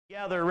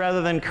together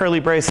rather than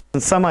curly braces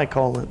and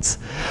semicolons.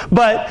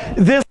 But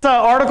this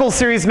article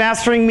series,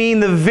 Mastering Mean,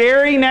 the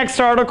very next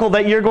article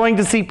that you're going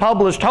to see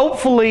published,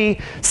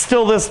 hopefully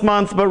still this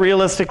month, but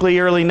realistically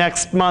early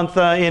next month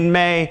in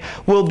May,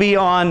 will be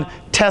on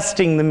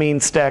testing the mean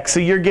stack. So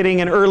you're getting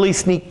an early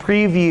sneak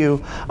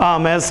preview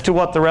as to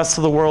what the rest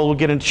of the world will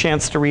get a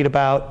chance to read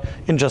about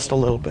in just a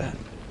little bit.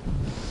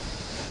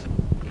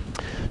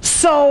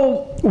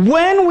 So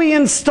when we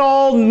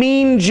installed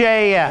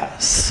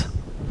MeanJS,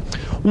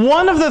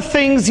 one of the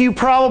things you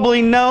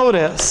probably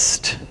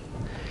noticed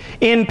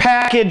in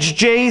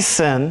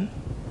package.json,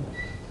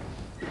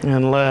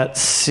 and let's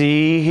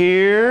see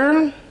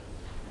here,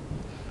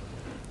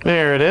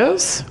 there it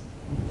is.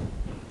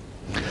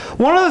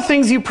 One of the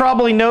things you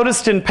probably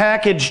noticed in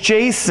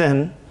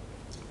package.json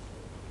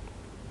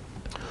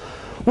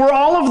were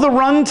all of the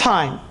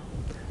runtime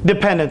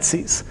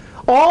dependencies.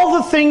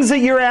 All the things that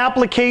your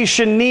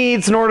application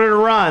needs in order to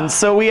run.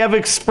 So we have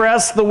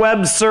Express, the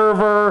web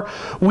server.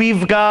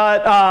 We've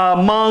got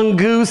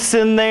Mongoose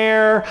in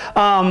there,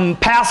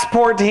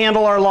 Passport to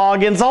handle our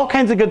logins, all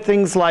kinds of good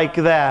things like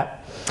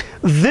that.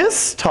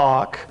 This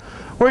talk,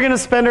 we're going to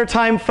spend our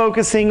time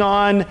focusing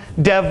on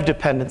dev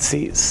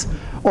dependencies,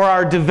 or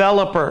our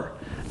developer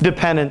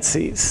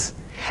dependencies.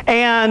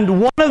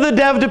 And one of the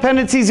dev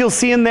dependencies you'll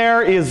see in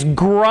there is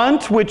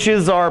grunt, which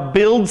is our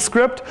build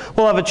script.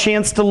 We'll have a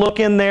chance to look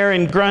in there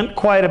in grunt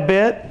quite a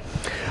bit.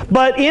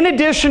 But in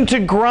addition to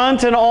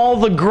grunt and all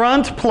the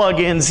grunt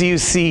plugins you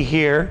see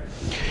here,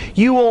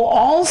 you will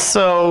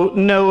also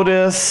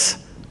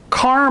notice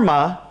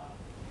Karma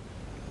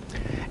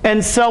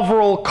and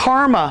several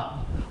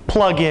Karma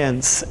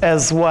plugins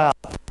as well.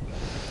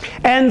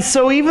 And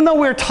so even though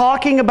we're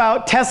talking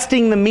about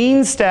testing the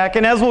mean stack,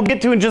 and as we'll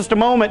get to in just a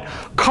moment,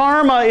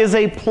 Karma is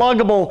a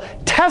pluggable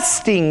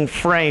testing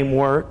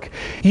framework,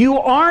 you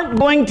aren't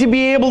going to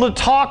be able to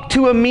talk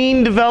to a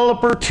mean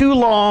developer too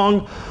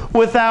long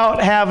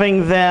without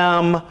having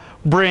them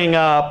bring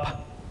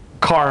up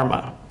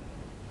Karma.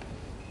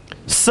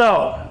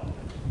 So,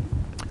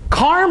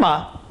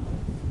 Karma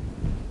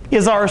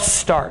is our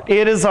start.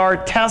 It is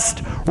our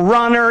test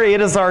runner.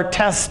 It is our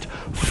test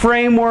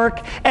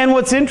framework. And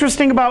what's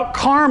interesting about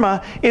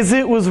Karma is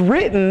it was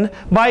written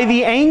by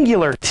the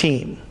Angular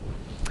team.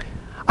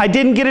 I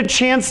didn't get a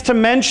chance to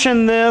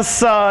mention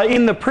this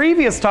in the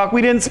previous talk.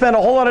 We didn't spend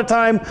a whole lot of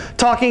time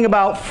talking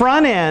about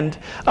front-end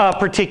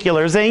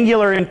particulars,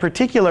 Angular in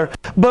particular.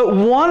 But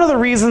one of the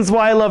reasons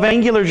why I love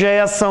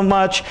AngularJS so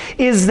much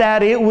is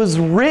that it was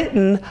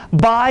written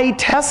by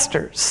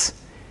testers.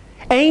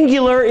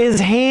 Angular is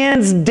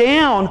hands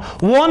down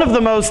one of the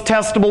most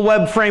testable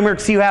web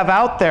frameworks you have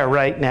out there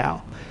right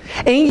now.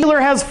 Angular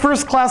has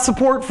first-class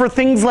support for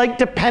things like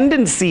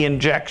dependency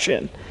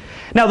injection.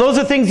 Now, those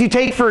are things you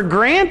take for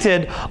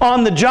granted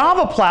on the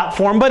Java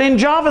platform, but in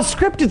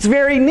JavaScript it's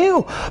very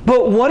new.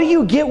 But what do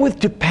you get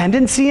with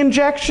dependency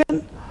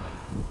injection?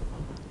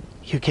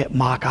 You get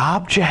mock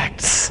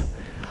objects.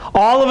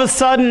 All of a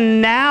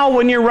sudden now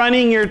when you're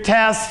running your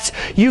tests,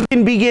 you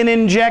can begin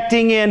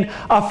injecting in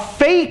a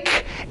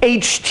fake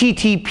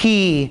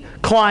HTTP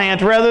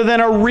client rather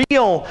than a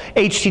real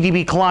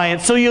HTTP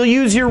client. So you'll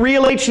use your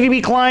real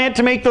HTTP client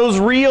to make those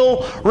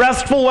real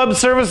RESTful web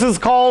services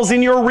calls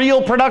in your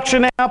real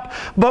production app.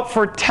 But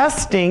for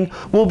testing,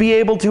 we'll be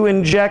able to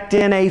inject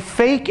in a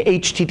fake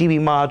HTTP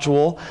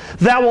module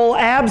that will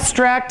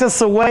abstract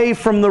us away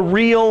from the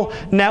real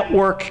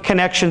network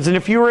connections. And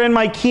if you were in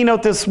my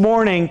keynote this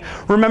morning,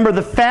 remember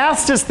the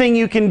fastest thing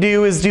you can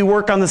do is do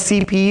work on the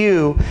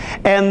CPU,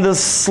 and the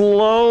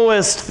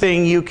slowest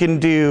thing you can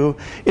do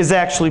is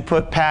actually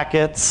put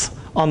packets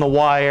on the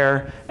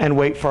wire and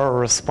wait for a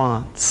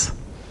response.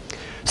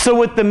 So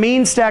with the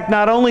mean stack,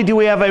 not only do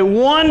we have a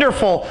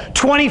wonderful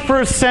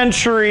 21st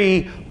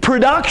century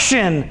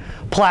production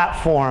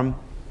platform,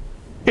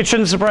 it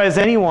shouldn't surprise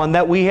anyone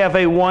that we have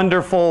a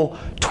wonderful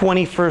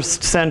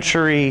 21st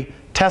century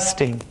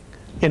testing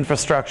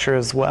infrastructure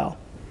as well.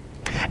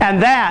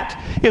 And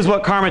that is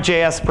what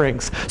KarmaJS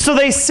brings. So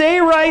they say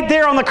right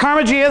there on the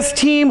KarmaJS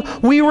team,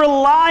 we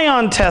rely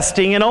on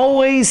testing and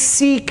always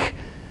seek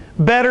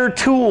better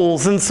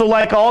tools. And so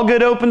like all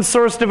good open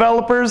source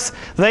developers,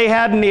 they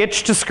had an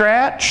itch to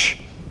scratch,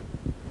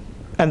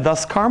 and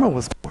thus Karma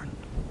was born.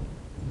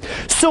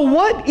 So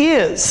what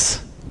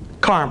is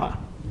Karma?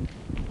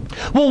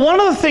 Well, one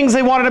of the things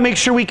they wanted to make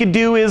sure we could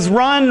do is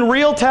run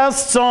real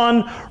tests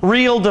on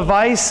real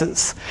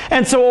devices.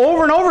 And so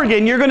over and over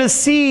again, you're going to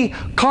see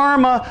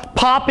Karma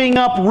popping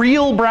up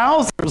real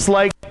browsers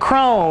like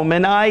Chrome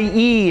and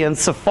IE and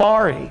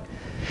Safari.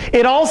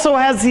 It also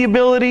has the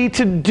ability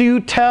to do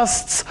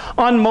tests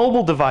on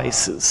mobile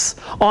devices,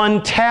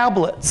 on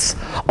tablets,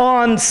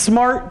 on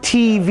smart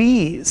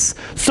TVs.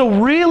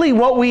 So really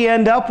what we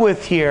end up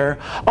with here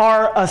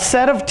are a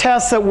set of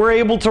tests that we're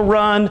able to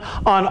run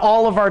on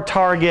all of our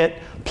target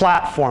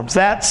platforms.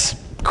 That's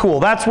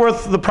Cool, that's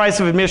worth the price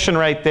of admission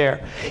right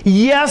there.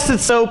 Yes,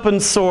 it's open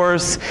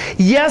source.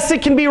 Yes,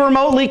 it can be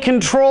remotely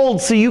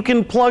controlled, so you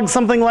can plug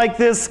something like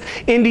this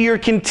into your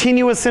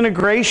continuous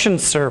integration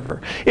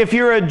server. If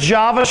you're a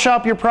Java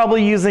shop, you're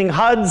probably using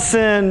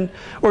Hudson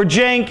or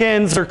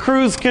Jenkins or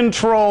Cruise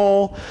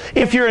Control.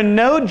 If you're a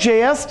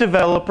Node.js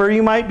developer,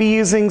 you might be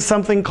using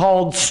something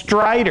called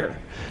Strider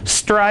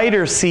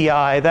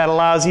CI that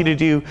allows you to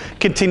do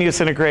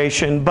continuous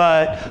integration,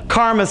 but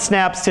Karma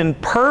snaps in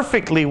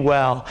perfectly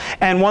well.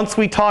 And once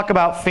we talk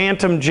about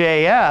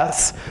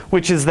PhantomJS,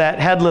 which is that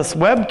headless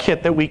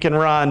WebKit that we can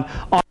run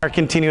on our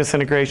continuous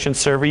integration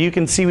server, you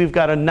can see we've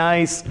got a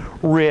nice,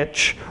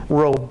 rich,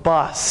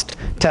 robust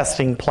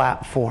testing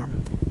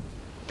platform.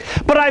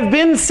 But I've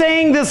been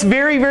saying this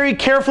very, very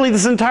carefully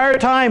this entire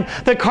time,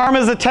 that Karma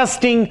is a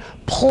testing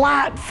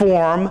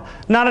platform,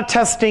 not a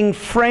testing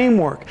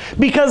framework.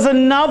 Because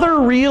another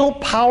real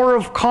power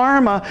of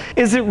Karma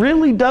is it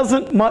really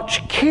doesn't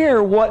much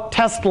care what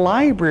test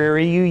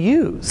library you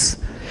use.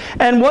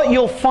 And what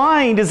you'll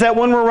find is that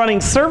when we're running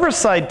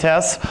server-side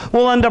tests,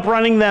 we'll end up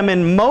running them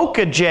in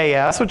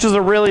MochaJS, which is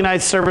a really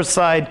nice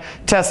server-side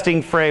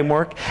testing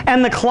framework.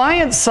 And the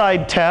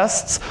client-side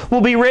tests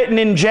will be written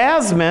in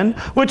Jasmine,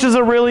 which is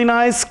a really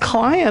nice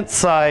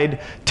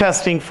client-side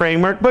testing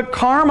framework. But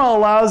Karma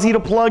allows you to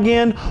plug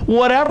in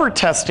whatever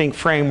testing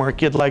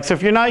framework you'd like. So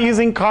if you're not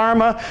using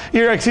Karma,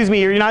 you're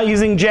not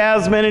using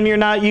Jasmine and you're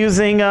not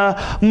using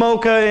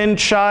Mocha and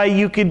Chai,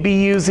 you could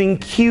be using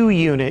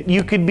QUnit.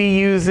 You could be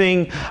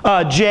using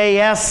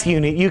JS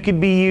unit. You could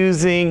be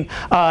using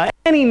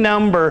any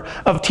number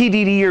of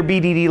TDD or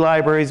BDD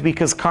libraries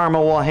because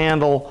Karma will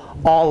handle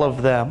all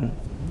of them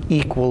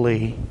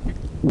equally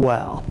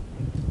well.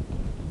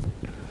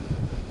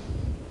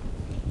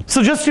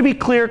 So just to be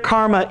clear,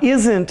 Karma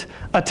isn't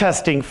a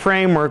testing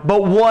framework,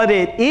 but what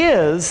it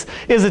is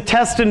a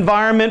test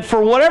environment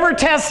for whatever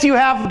tests you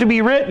have to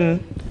be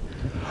written,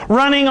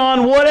 running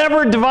on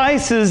whatever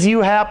devices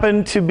you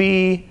happen to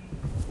be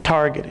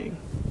targeting.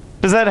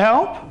 Does that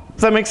help?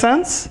 Does that make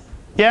sense?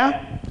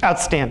 Yeah?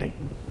 Outstanding.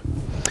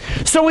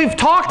 So we've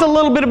talked a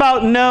little bit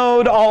about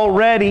Node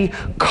already.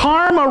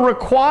 Karma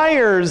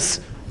requires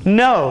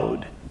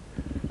Node.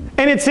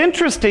 And it's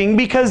interesting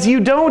because you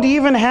don't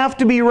even have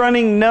to be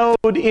running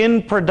Node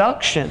in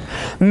production.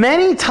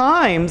 Many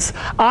times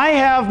I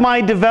have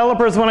my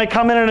developers, when I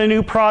come in on a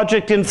new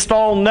project,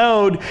 install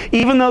Node,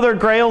 even though they're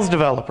Grails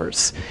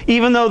developers,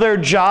 even though they're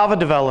Java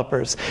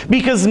developers.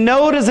 Because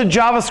Node as a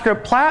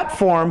JavaScript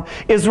platform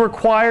is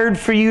required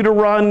for you to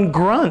run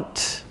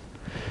Grunt.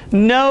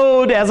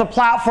 Node as a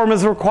platform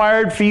is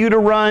required for you to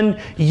run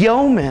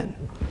Yeoman.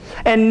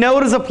 And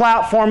Node as a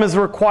platform is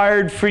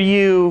required for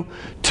you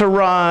to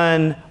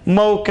run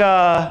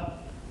Mocha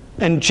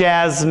and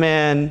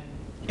Jasmine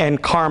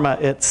and Karma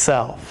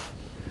itself.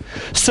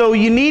 So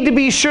you need to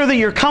be sure that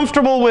you're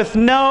comfortable with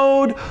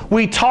Node.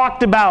 We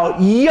talked about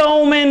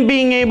Yeoman,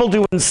 being able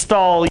to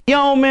install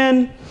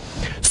Yeoman.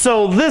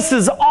 So this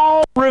is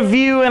all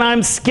review, and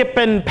I'm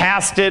skipping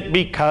past it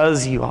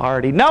because you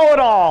already know it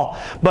all.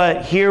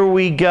 But here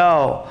we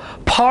go.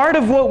 Part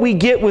of what we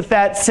get with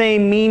that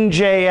same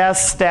mean.js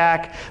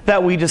stack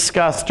that we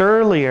discussed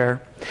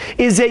earlier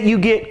is that you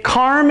get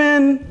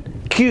Karma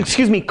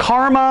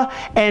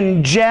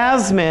and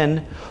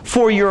Jasmine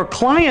for your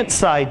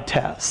client-side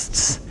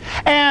tests.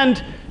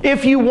 And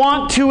if you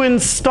want to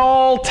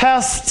install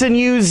tests and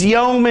use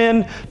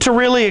Yeoman to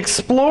really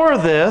explore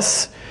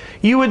this,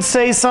 you would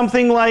say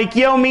something like,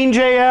 yo,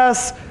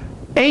 mean.js,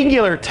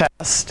 Angular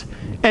test,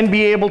 and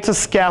be able to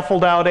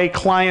scaffold out a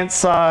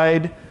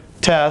client-side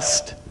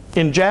test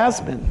in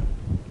Jasmine.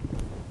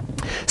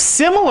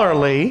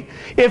 Similarly,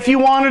 if you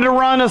wanted to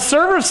run a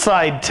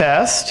server-side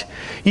test,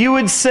 you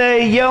would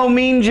say, yo,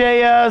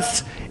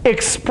 mean.js,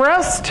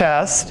 Express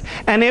test,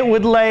 and it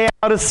would lay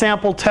out a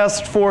sample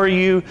test for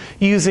you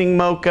using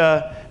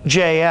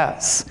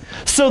MochaJS.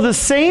 So the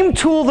same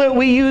tool that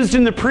we used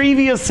in the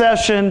previous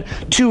session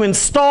to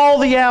install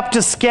the app,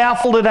 to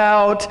scaffold it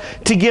out,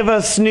 to give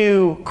us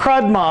new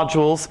CRUD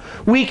modules,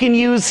 we can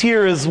use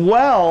here as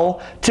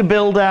well to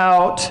build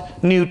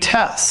out new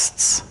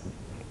tests.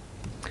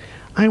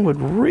 I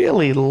would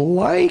really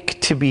like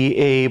to be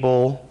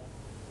able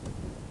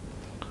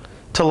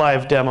to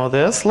live demo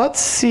this.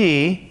 Let's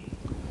see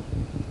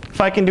if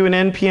I can do an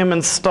npm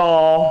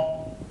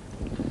install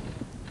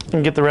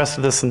and get the rest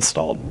of this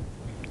installed.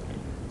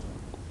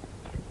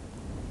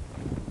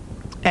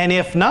 And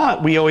if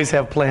not, we always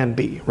have plan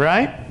B,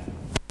 right?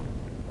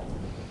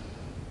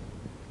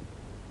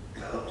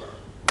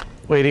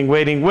 Waiting,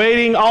 waiting,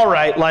 waiting. All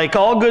right, like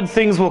all good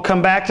things, we'll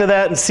come back to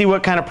that and see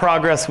what kind of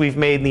progress we've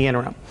made in the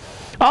interim.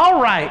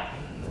 All right.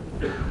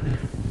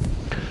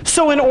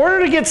 So in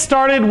order to get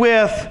started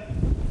with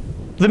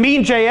the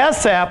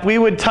mean.js app, we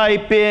would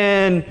type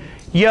in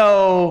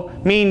yo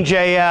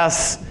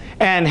mean.js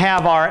and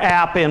have our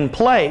app in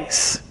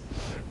place.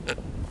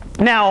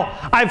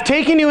 Now, I've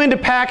taken you into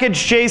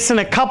package.json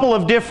a couple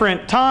of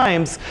different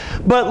times,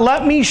 but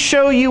let me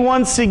show you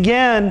once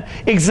again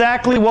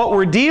exactly what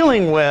we're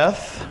dealing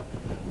with.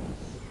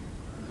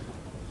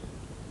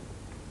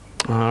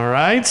 All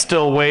right,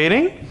 still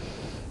waiting.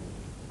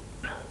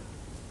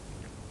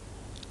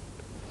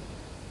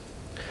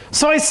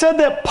 So I said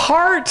that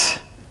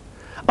part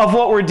of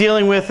what we're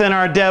dealing with in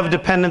our dev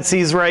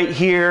dependencies right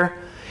here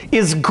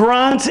is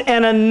Grunt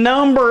and a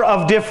number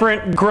of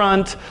different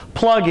Grunt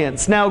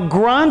plugins. Now,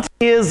 Grunt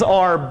is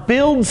our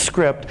build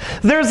script.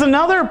 There's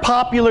another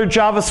popular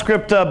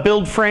JavaScript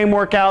build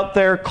framework out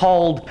there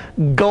called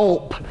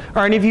Gulp.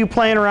 Are any of you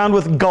playing around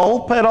with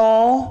Gulp at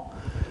all?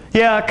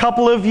 Yeah, a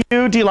couple of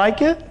you. Do you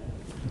like it?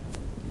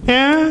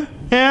 Yeah?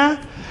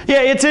 Yeah?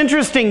 Yeah, it's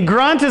interesting.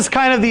 Grunt is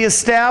kind of the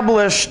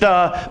established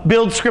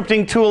build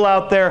scripting tool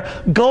out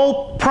there.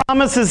 Gulp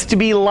promises to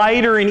be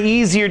lighter and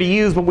easier to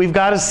use, but we've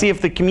got to see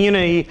if the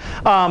community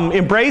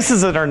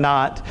embraces it or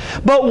not.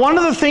 But one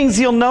of the things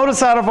you'll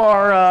notice out of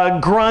our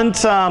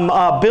Grunt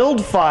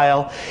build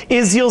file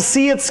is you'll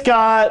see it's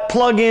got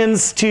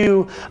plugins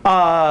to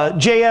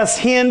JS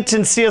hint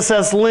and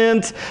CSS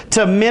lint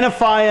to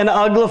minify and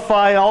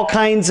uglify all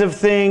kinds of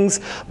things.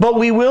 But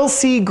we will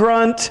see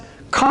Grunt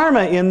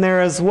Karma in there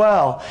as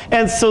well.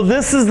 And so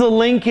this is the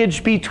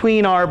linkage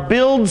between our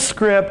build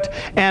script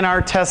and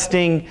our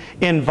testing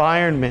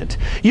environment.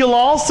 You'll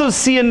also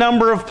see a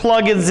number of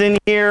plugins in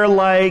here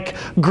like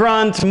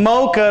Grunt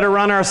Mocha to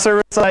run our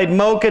server-side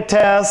Mocha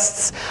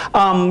tests,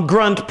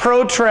 Grunt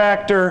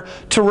Protractor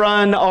to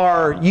run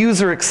our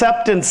user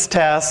acceptance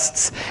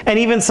tests, and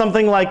even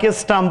something like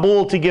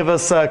Istanbul to give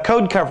us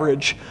code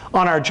coverage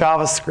on our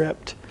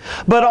JavaScript.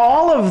 But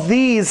all of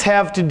these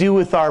have to do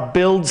with our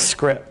build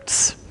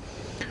scripts.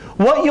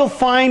 What you'll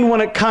find when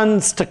it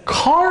comes to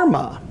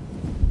Karma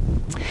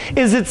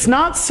is it's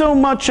not so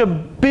much a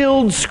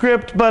build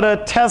script, but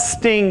a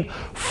testing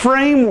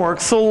framework.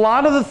 So a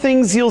lot of the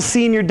things you'll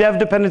see in your dev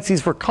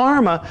dependencies for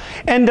Karma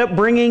end up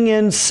bringing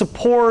in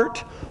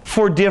support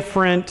for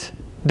different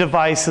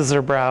devices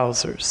or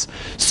browsers.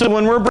 So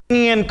when we're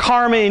bringing in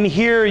Karma in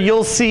here,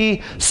 you'll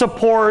see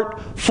support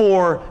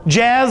for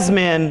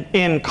Jasmine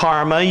in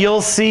Karma.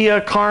 You'll see a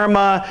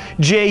Karma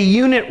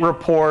JUnit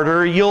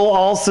reporter. You'll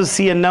also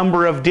see a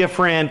number of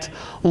different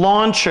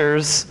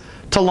launchers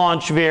to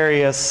launch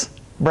various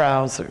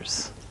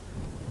browsers.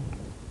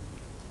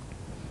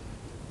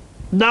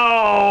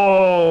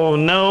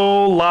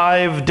 No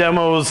live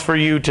demos for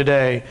you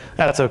today.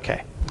 That's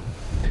okay.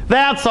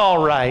 That's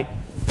all right.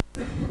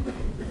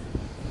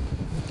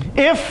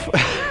 If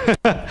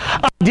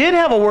I did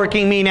have a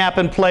working mean app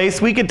in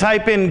place, we could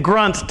type in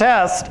grunt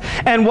test,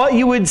 and what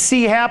you would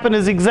see happen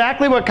is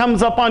exactly what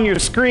comes up on your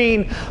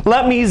screen.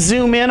 Let me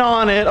zoom in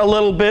on it a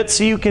little bit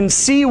so you can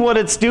see what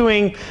it's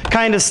doing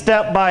kind of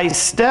step by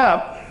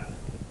step.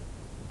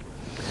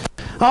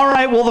 All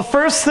right, well, the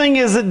first thing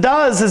it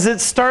does is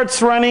it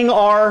starts running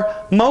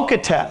our Mocha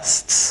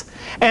tests.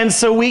 And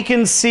so we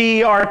can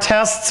see our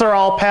tests are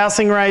all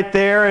passing right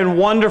there, and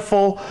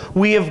wonderful,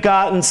 we have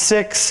gotten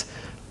 6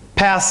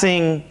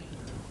 passing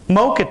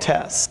Mocha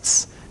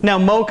tests. Now,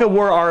 Mocha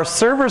were our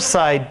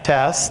server-side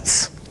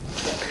tests.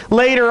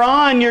 Later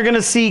on, you're going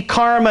to see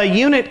Karma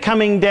unit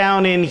coming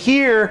down in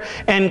here,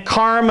 and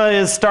Karma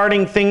is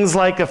starting things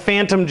like a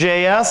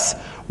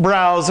PhantomJS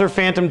browser.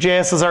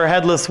 PhantomJS is our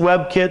headless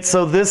WebKit,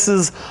 so this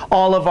is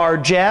all of our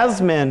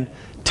Jasmine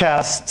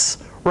tests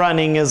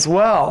running as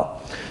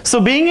well. So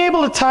being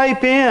able to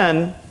type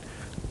in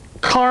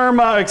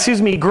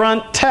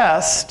grunt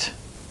test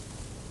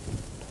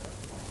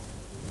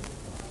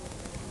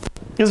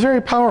is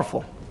very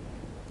powerful.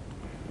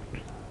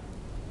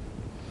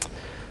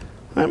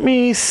 Let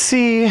me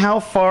see how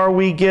far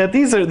we get.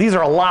 These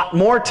are a lot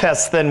more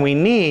tests than we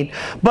need,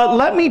 but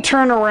let me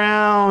turn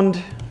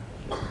around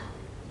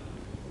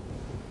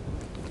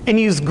and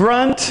use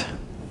grunt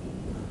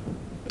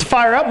to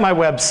fire up my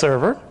web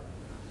server.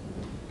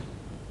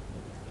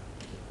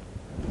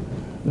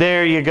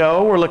 There you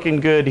go, we're looking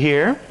good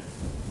here.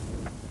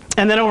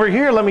 And then over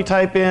here, let me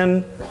type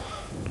in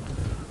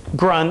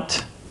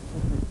grunt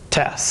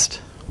test.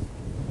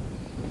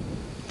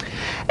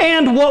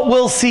 And what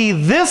we'll see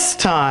this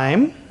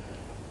time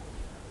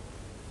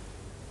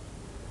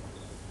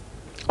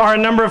are a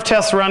number of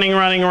tests running.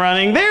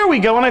 There we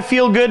go, and I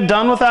feel good,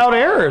 done without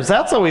errors.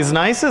 That's always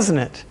nice, isn't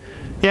it?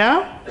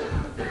 Yeah?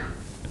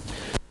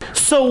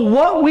 So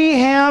what we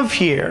have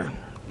here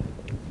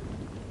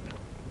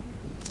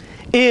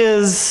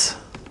is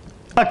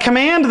a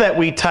command that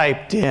we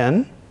typed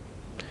in.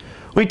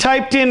 We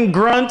typed in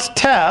grunt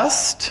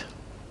test.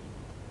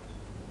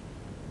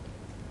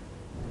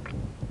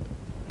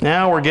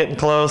 Now we're getting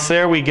close.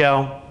 There we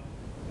go.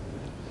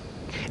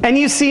 And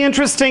you see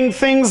interesting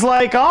things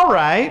like, all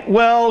right,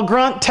 well,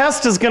 grunt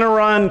test is going to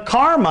run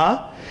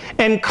Karma,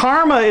 and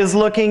Karma is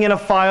looking in a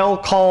file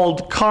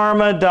called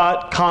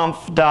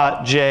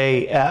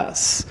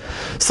karma.conf.js.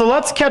 So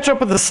let's catch up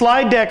with the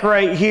slide deck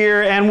right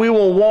here, and we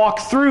will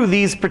walk through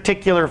these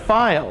particular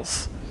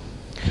files.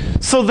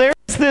 So there's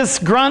this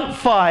grunt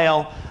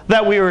file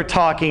that we were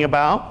talking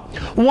about.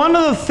 One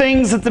of the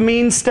things that the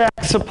mean stack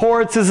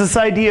supports is this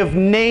idea of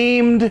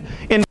named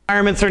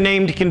environments or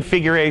named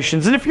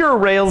configurations. And if you're a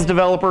Rails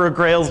developer or a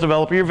Grails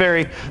developer, you're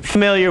very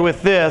familiar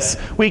with this.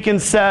 We can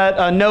set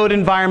a node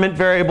environment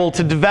variable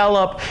to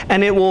develop,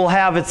 and it will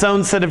have its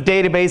own set of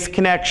database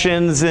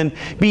connections and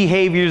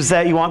behaviors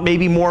that you want,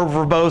 maybe more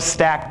verbose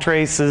stack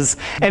traces.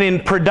 And in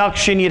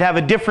production, you'd have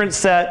a different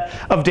set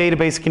of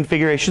database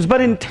configurations. But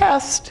in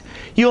test,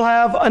 you'll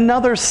have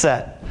another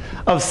set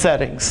of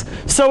settings.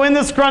 So in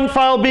this grunt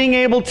file, being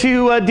able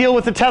to deal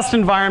with the test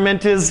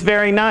environment is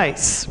very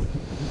nice.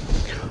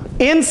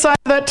 Inside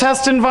that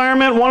test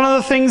environment, one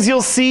of the things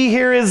you'll see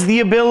here is the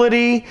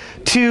ability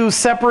to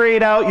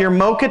separate out your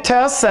Mocha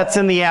tests, that's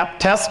in the app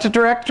test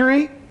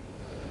directory,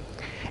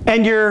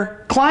 and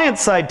your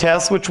client-side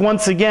tests, which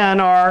once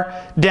again are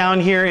down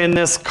here in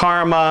this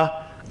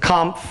Karma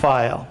comp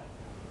file.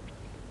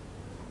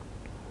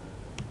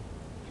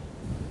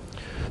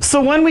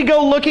 So when we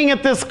go looking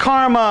at this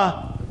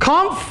Karma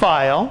comp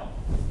file,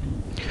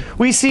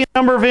 we see a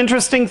number of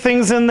interesting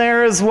things in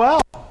there as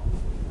well.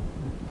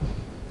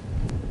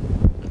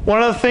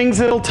 One of the things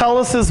it'll tell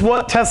us is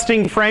what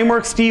testing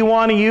frameworks do you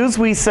want to use.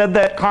 We said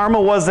that Karma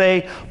was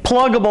a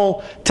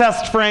pluggable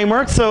test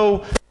framework,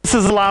 so this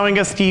is allowing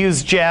us to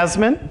use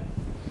Jasmine.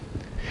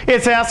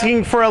 It's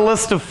asking for a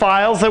list of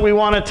files that we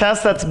want to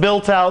test. That's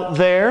built out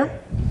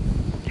there.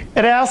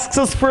 It asks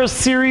us for a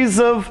series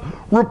of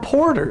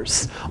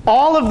reporters.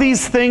 All of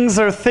these things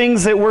are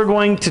things that we're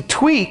going to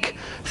tweak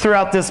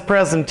throughout this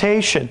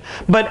presentation.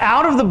 But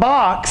out of the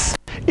box,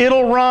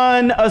 it'll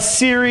run a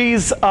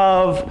series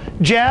of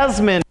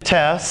Jasmine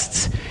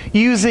tests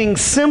using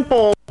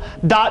simple ...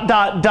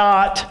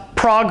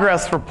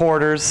 progress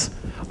reporters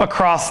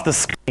across the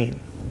screen.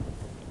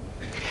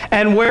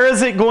 And where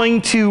is it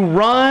going to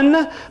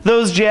run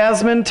those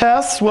Jasmine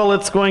tests? Well,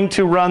 it's going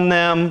to run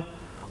them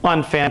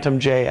on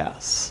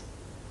PhantomJS.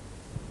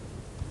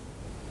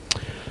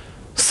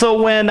 So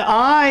when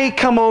I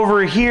come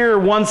over here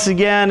once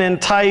again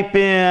and type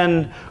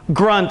in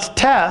grunt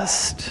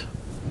test,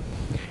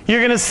 you're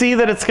going to see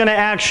that it's going to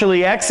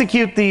actually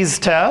execute these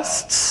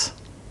tests.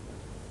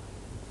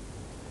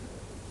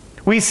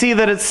 We see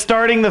that it's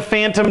starting the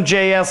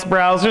PhantomJS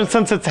browser. And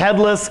since it's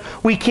headless,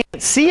 we can't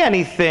see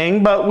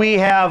anything, but we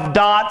have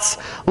dots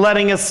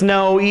letting us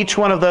know each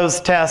one of those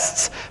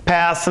tests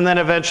pass, and then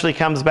eventually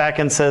comes back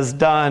and says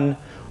done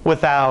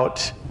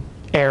without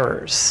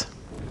errors.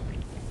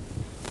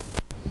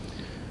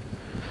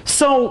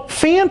 So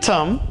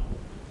Phantom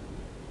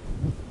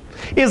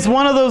is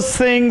one of those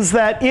things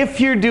that if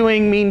you're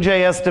doing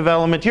mean.js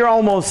development, you're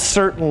almost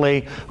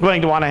certainly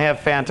going to want to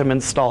have Phantom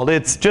installed.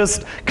 It's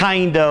just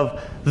kind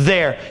of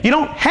there. You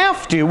don't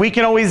have to. We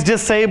can always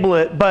disable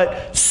it,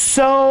 but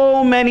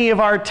so many of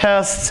our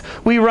tests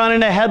we run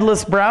in a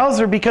headless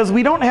browser because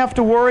we don't have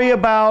to worry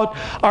about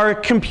our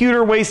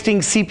computer wasting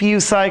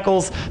CPU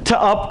cycles to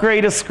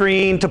upgrade a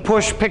screen, to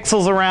push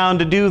pixels around,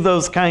 to do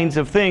those kinds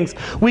of things.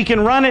 We can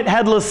run it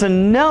headless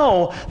and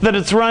know that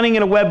it's running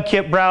in a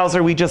WebKit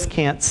browser. We just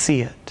can't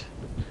see it.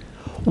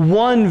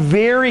 One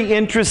very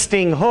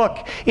interesting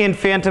hook in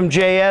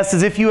PhantomJS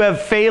is if you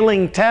have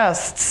failing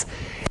tests,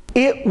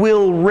 it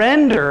will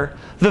render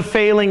the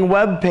failing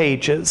web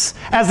pages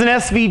as an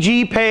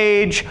SVG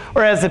page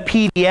or as a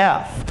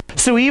PDF.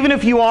 So even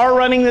if you are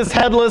running this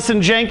headless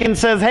and Jenkins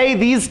says, hey,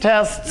 these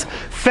tests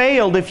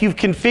failed, if you've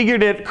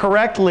configured it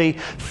correctly,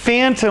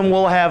 Phantom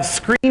will have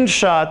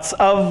screenshots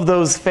of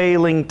those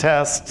failing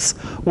tests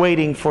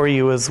waiting for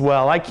you as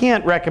well. I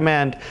can't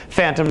recommend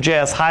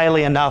PhantomJS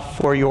highly enough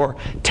for your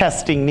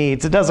testing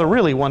needs. It does a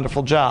really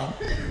wonderful job.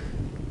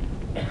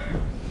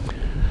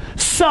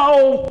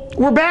 So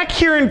we're back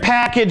here in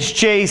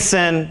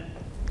package.json,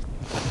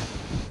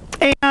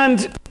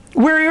 and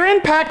we're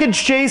in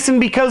package.json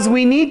because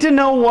we need to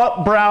know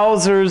what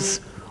browsers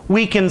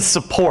we can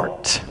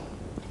support.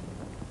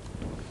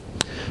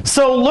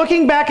 So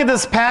looking back at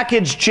this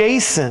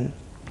package.json,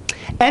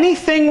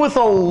 anything with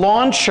a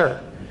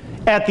launcher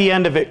at the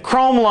end of it,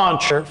 Chrome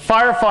launcher,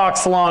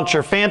 Firefox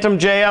launcher,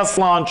 PhantomJS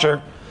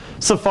launcher,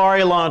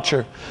 Safari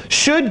launcher,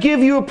 should give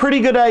you a pretty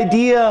good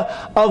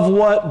idea of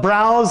what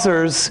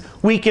browsers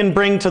we can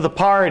bring to the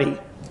party.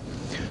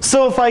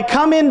 So if I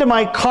come into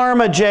my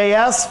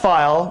KarmaJS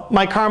file,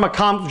 my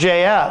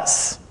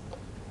KarmaComp.js,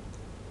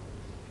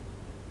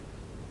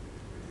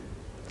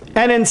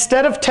 and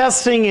instead of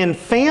testing in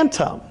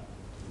Phantom,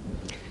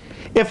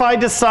 if I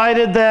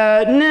decided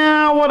that,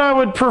 now what I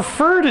would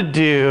prefer to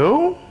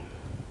do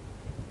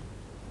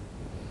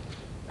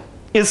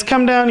is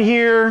come down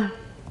here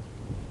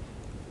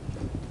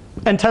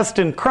and test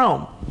in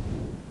Chrome.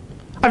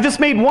 I've just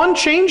made one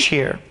change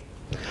here.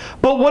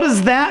 But what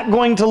is that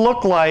going to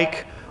look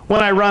like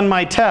when I run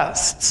my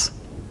tests?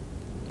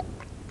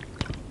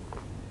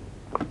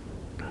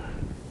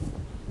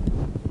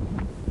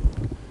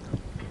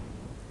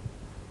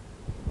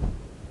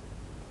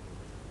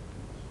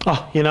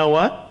 Oh, you know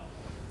what?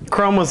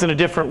 Chrome was in a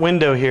different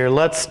window here.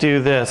 Let's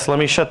do this. Let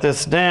me shut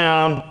this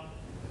down.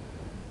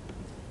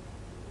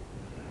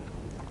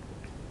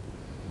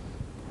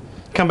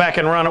 come back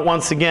and run it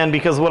once again,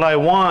 because what I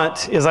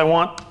want is I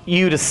want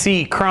you to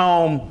see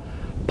Chrome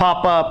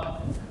pop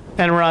up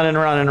and run and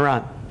run and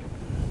run.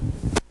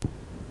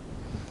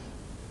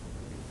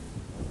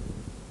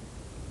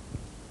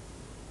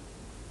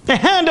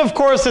 And of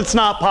course it's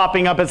not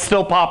popping up, it's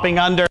still popping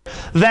under.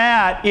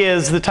 That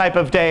is the type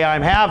of day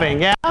I'm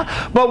having, yeah?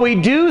 But we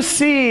do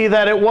see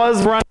that it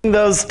was running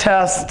those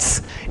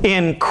tests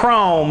in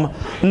Chrome,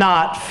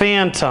 not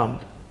Phantom.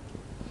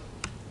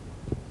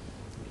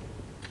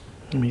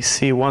 Let me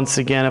see once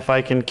again if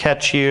I can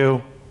catch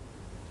you.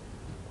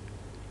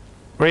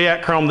 Where you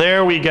at, Chrome?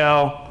 There we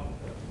go.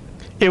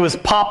 It was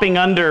popping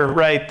under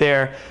right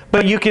there.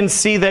 But you can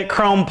see that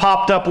Chrome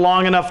popped up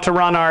long enough to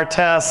run our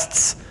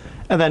tests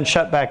and then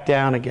shut back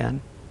down again.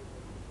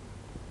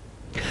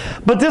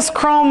 But this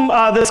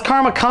this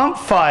Karma conf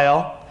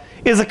file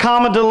is a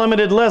comma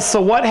delimited list. So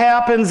what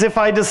happens if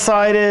I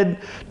decided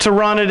to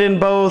run it in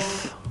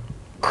both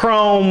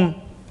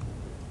Chrome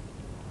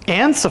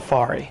and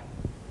Safari?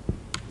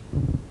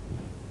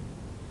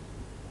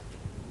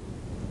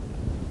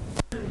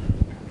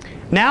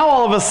 Now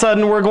all of a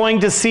sudden we're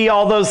going to see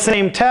all those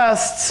same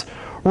tests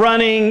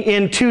running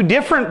in two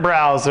different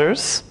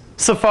browsers,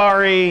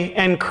 Safari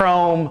and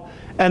Chrome,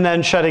 and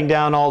then shutting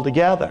down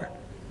altogether.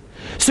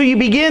 So you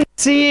begin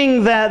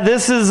seeing that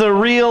this is a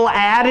real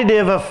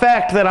additive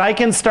effect, that I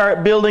can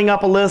start building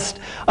up a list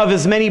of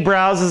as many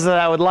browsers that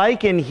I would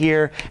like in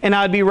here, and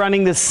I'd be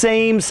running the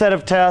same set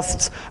of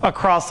tests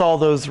across all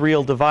those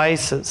real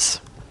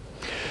devices.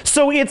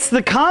 So it's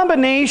the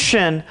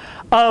combination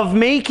of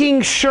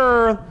making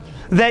sure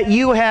that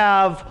you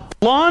have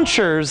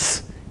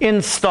launchers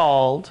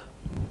installed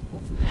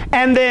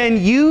and then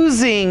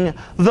using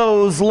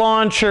those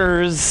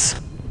launchers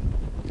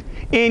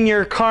in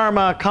your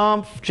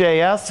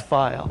KarmaConf.js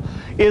file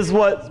is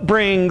what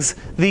brings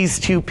these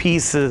two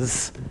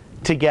pieces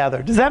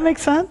together. Does that make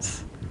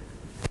sense?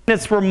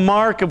 It's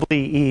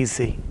remarkably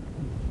easy.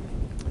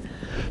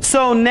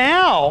 So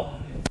now,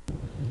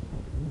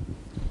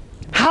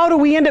 how do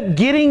we end up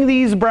getting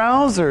these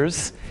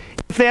browsers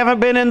if they haven't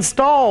been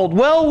installed?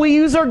 Well, we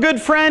use our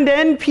good friend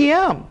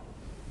npm.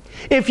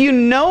 If you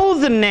know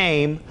the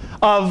name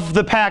of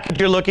the package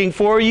you're looking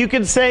for, you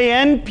could say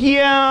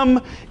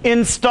npm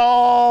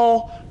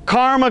install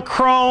Karma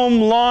Chrome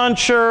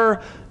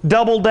launcher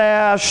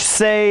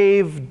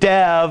 /save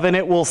dev, and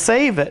it will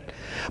save it.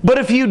 But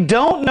if you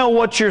don't know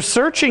what you're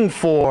searching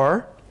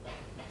for,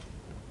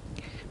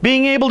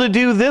 being able to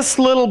do this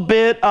little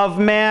bit of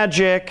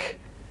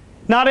magic,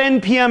 not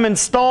npm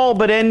install,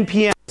 but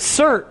npm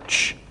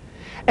search.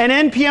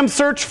 And npm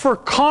search for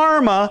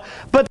Karma,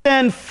 but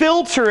then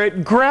filter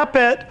it, grep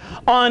it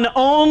on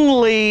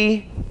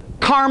only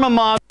Karma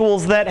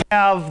modules that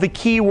have the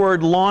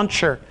keyword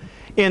launcher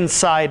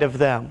inside of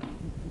them.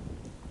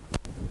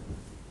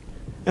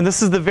 And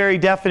this is the very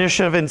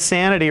definition of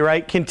insanity,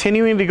 right?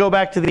 Continuing to go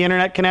back to the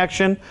internet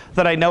connection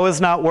that I know is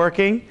not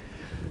working.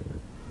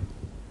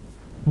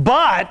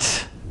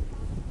 But,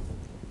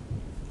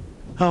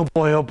 oh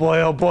boy, oh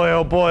boy, oh boy,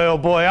 oh boy, oh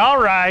boy,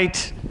 all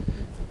right.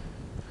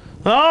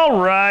 All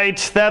right,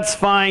 that's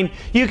fine.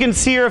 You can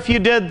see here if you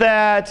did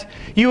that,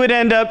 you would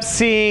end up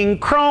seeing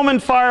Chrome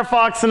and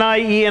Firefox and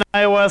IE and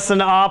iOS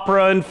and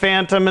Opera and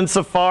Phantom and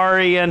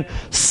Safari and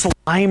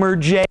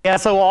SlimerJS,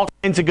 so all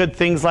kinds of good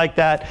things like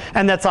that.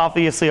 And that's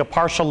obviously a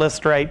partial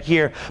list right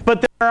here. But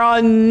there are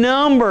a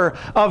number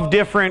of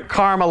different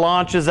Karma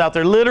launches out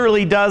there,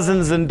 literally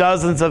dozens and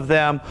dozens of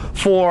them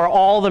for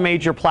all the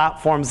major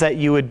platforms that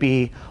you would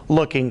be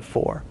looking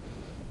for.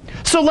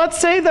 So let's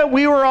say that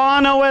we were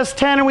on OS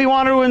 10 and we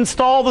wanted to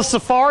install the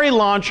Safari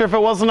launcher if it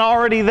wasn't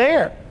already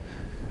there.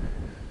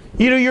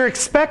 You know, you're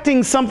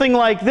expecting something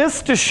like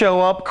this to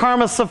show up,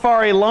 Karma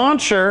Safari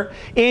Launcher,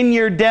 in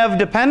your dev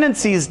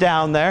dependencies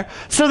down there.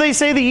 So they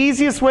say the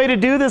easiest way to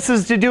do this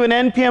is to do an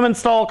npm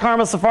install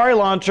Karma Safari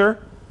Launcher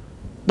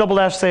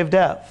 /save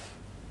dev.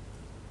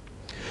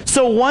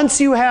 So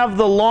once you have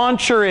the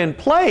launcher in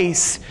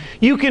place,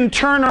 you can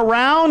turn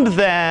around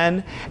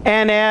then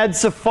and add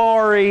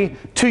Safari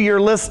to your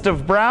list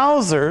of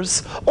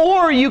browsers,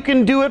 or you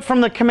can do it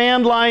from the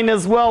command line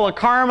as well, a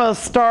Karma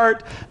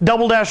start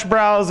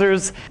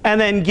 /browsers,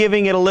 and then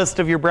giving it a list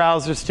of your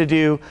browsers to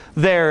do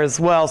there as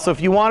well. So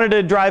if you wanted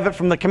to drive it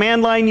from the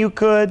command line, you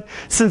could.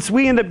 Since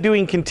we end up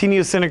doing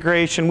continuous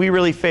integration, we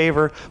really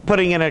favor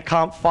putting in a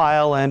conf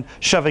file and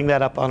shoving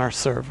that up on our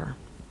server.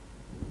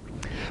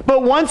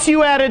 But once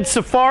you added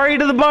Safari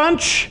to the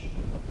bunch,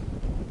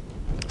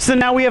 so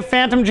now we have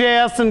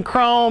PhantomJS and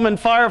Chrome and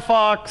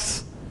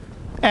Firefox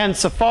and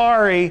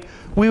Safari,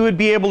 we would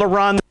be able to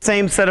run the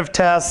same set of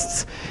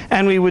tests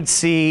and we would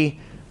see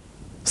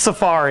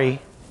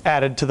Safari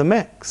added to the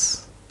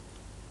mix.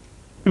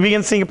 We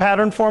begin seeing a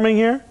pattern forming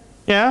here?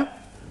 Yeah?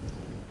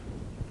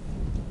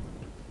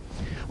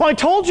 Well, I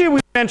told you we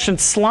mentioned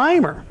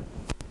Slimer.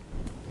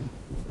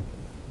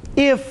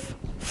 If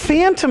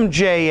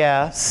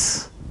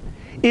PhantomJS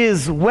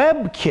is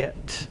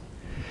WebKit,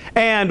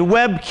 And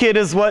WebKit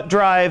is what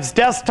drives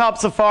desktop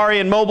Safari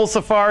and mobile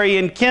Safari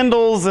and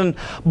Kindles and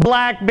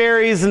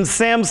Blackberries and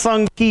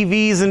Samsung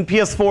TVs and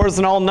PS4s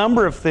and all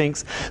number of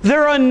things.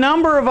 There are a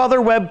number of other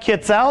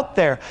WebKits out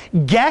there.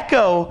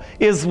 Gecko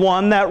is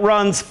one that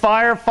runs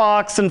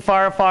Firefox and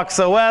Firefox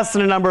OS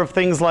and a number of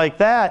things like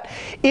that.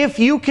 If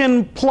you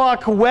can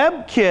pluck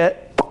WebKit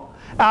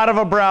out of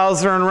a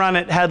browser and run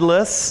it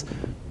headless,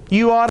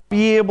 you ought to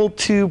be able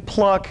to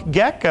pluck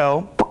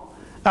Gecko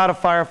out of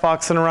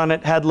Firefox and run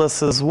it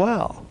headless as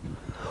well.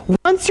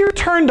 Once you're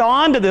turned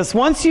on to this,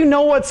 once you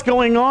know what's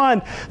going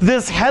on,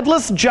 this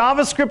headless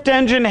JavaScript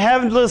engine,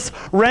 headless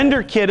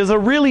render kit is a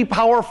really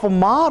powerful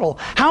model.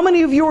 How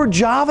many of you are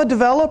Java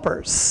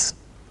developers?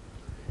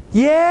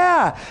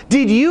 Yeah.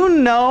 Did you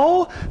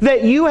know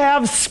that you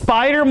have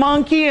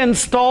SpiderMonkey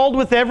installed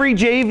with every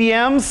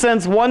JVM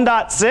since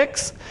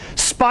 1.6?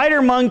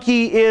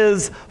 SpiderMonkey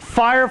is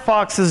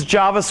Firefox's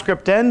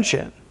JavaScript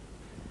engine.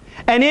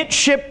 And it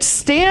shipped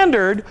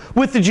standard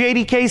with the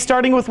JDK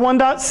starting with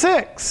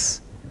 1.6.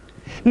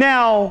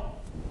 Now,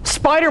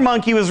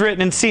 SpiderMonkey was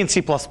written in C and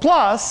C++,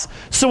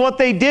 so what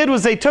they did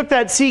was they took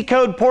that C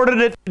code, ported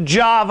it to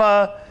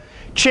Java,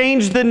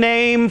 changed the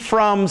name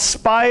from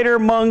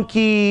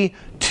SpiderMonkey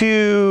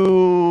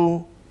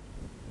to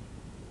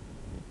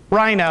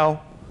Rhino,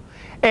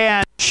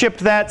 and shipped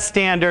that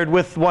standard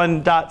with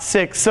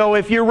 1.6. So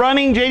if you're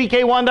running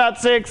JDK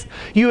 1.6,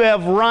 you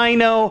have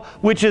Rhino,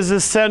 which is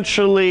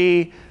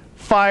essentially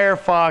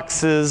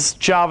Firefox's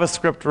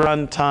JavaScript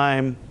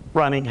runtime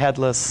running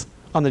headless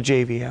on the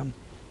JVM.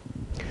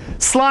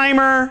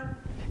 Slimer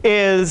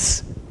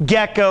is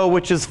Gecko,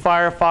 which is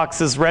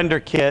Firefox's render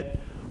kit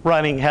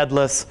running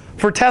headless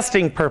for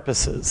testing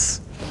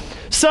purposes.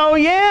 So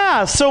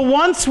yeah, so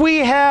once we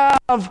have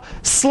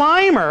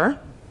Slimer,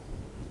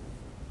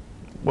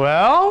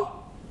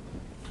 well,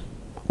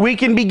 we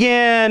can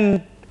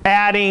begin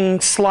adding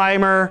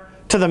Slimer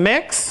to the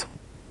mix,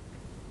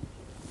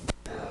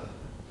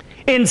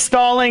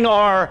 installing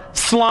our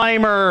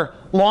Slimer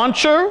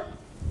launcher,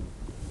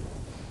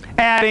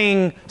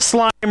 adding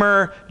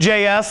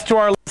SlimerJS to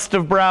our list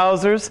of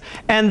browsers,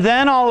 and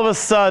then all of a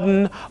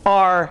sudden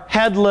our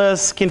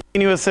headless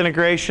continuous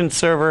integration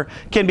server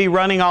can be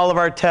running all of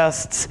our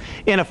tests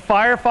in a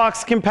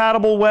Firefox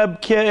compatible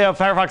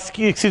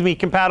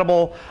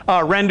compatible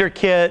render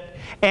kit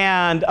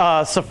and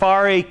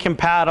Safari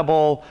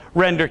compatible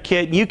render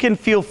kit. You can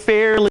feel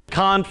fairly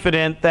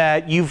confident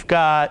that you've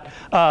got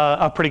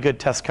a pretty good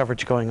test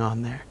coverage going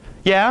on there.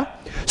 Yeah?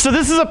 So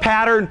this is a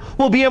pattern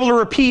we'll be able to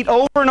repeat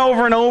over and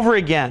over and over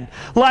again.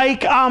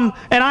 Like an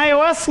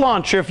iOS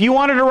launcher, if you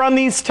wanted to run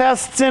these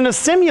tests in a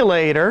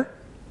simulator,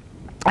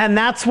 and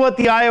that's what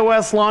the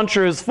iOS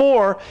launcher is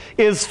for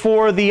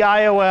the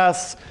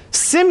iOS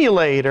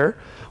simulator,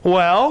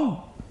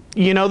 well,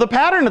 you know the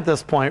pattern at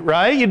this point,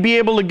 right? You'd be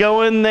able to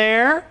go in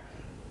there.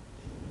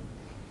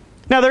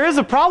 Now there is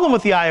a problem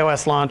with the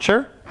iOS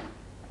launcher.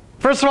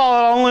 First of all,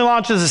 it only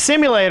launches a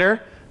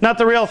simulator, not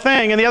the real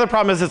thing, and the other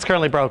problem is it's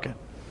currently broken.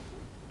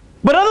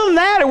 But other than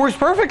that, it works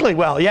perfectly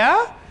well,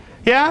 yeah?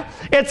 Yeah?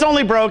 It's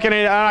only broken,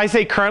 and I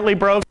say currently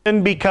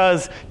broken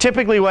because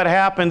typically what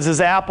happens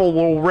is Apple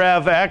will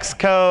rev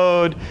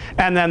Xcode,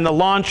 and then the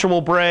launcher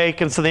will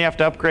break, and so they have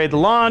to upgrade the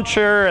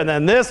launcher, and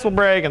then this will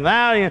break, and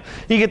that,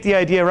 you get the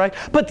idea, right?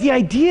 But the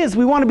idea is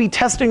we want to be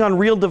testing on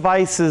real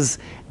devices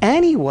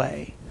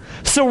anyway.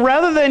 So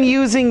rather than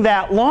using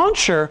that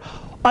launcher,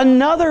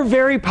 another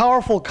very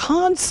powerful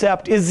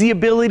concept is the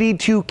ability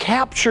to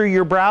capture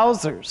your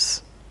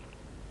browsers.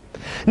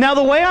 Now,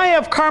 the way I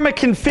have Karma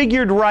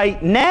configured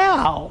right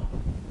now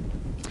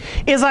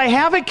is I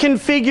have it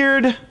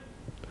configured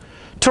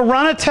to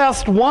run a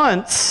test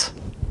once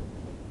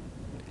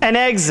and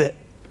exit.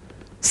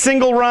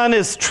 Single run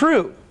is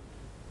true.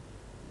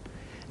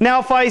 Now,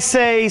 if I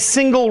say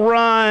single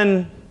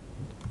run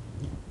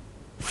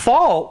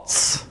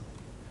false,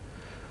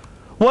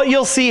 what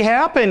you'll see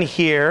happen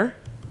here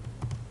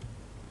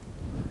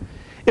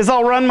is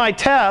I'll run my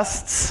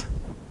tests,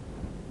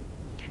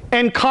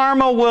 and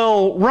Karma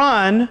will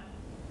run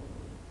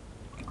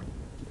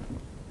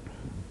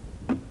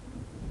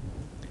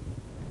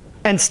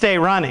and stay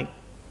running.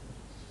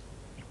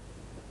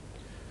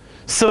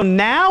 So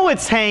now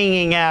it's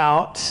hanging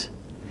out,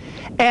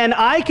 and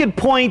I could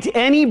point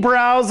any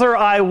browser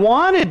I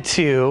wanted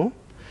to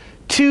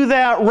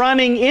that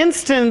running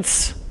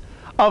instance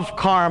of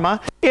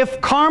Karma. If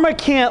Karma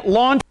can't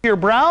launch your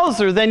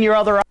browser, then your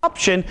other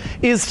option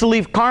is to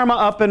leave Karma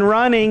up and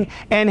running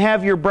and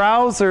have your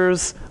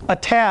browsers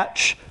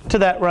attach to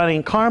that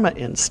running Karma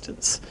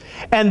instance.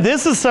 And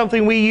this is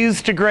something we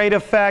used to great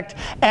effect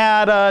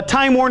at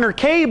Time Warner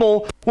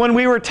Cable when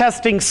we were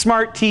testing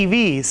smart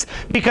TVs,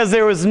 because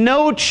there was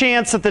no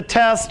chance that the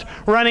test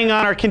running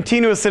on our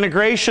continuous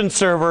integration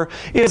server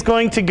is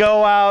going to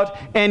go out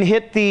and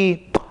hit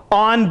the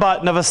on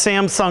button of a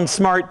Samsung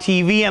smart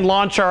TV and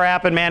launch our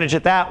app and manage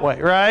it that way,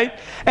 right?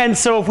 And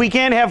so if we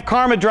can't have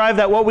Karma drive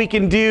that, what we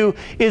can do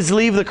is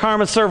leave the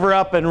Karma server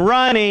up and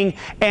running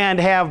and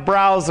have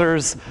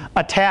browsers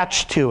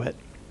attached to it.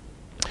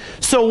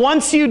 So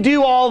once you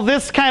do all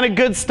this kind of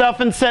good stuff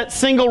and set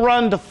single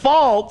run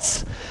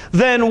defaults,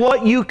 then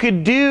what you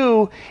could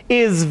do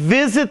is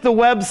visit the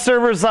web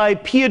server's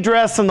IP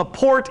address and the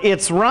port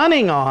it's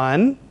running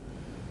on.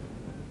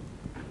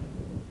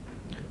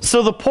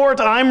 So the port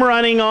I'm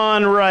running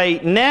on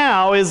right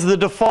now is the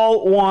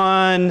default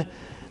one,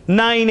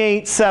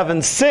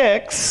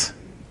 9876.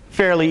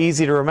 Fairly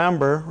easy to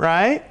remember,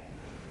 right?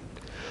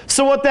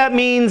 So what that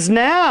means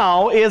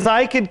now is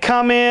I could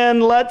come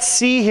in, let's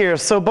see here.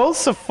 So both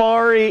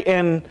Safari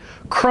and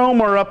Chrome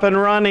are up and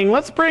running.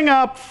 Let's bring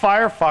up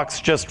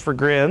Firefox just for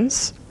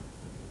grins.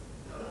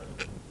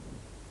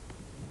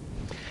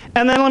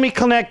 And then let me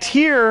connect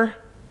here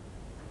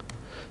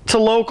to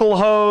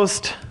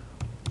localhost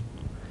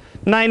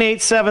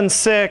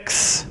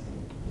 9876.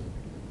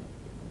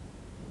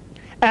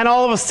 And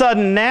all of a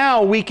sudden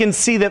now we can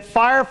see that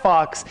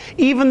Firefox,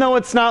 even though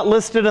it's not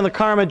listed in the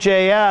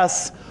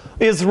KarmaJS,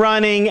 is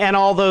running, and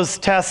all those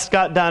tests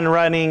got done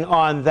running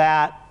on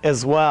that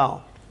as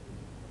well.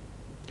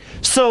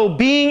 So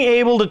being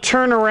able to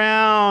turn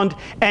around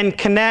and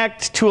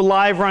connect to a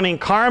live running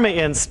Karma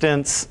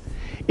instance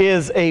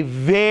is a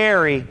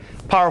very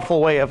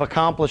powerful way of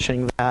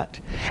accomplishing that.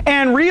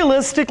 And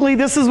realistically,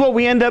 this is what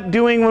we end up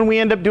doing when we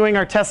end up doing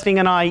our testing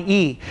in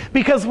IE,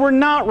 because we're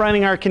not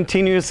running our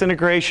continuous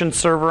integration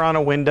server on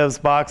a Windows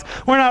box.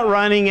 We're not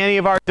running any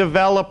of our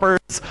developers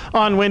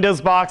on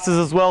Windows boxes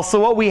as well. So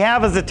what we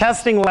have is a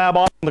testing lab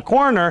off in the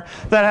corner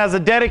that has a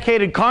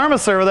dedicated Karma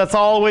server that's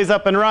always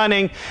up and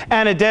running,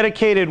 and a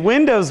dedicated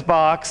Windows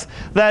box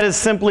that has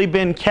simply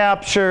been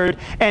captured.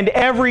 And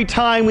every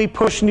time we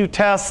push new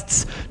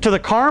tests to the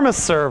Karma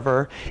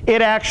server,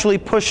 it actually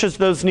pushes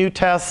those new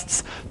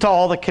tests to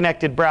all the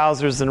connected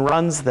browsers and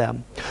runs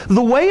them.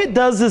 The way it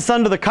does this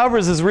under the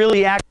covers is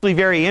really actually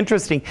very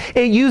interesting.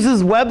 It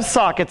uses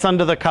WebSockets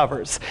under the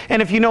covers.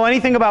 And if you know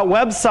anything about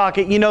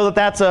WebSocket, you know that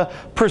that's a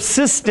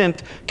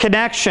persistent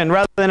connection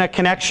rather than a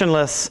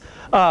connectionless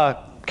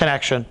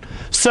connection.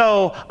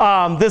 So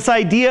this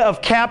idea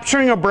of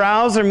capturing a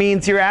browser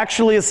means you're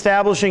actually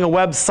establishing a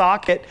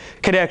WebSocket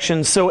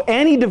connection. So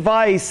any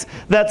device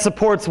that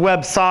supports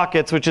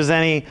WebSockets, which is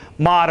any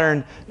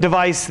modern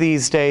device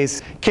these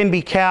days, can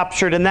be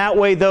captured. And that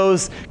way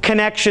those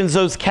connections,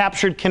 those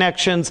captured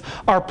connections,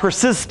 are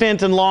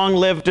persistent and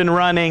long-lived and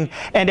running.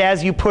 And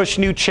as you push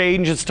new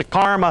changes to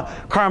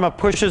Karma, Karma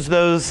pushes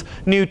those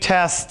new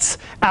tests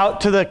out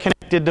to the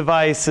connected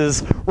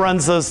devices,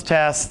 runs those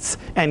tests,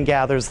 and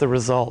gathers the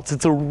results.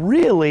 It's a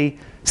really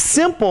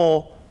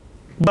simple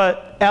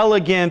but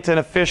elegant and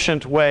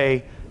efficient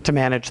way to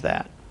manage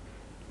that.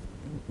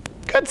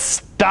 Good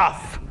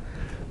stuff.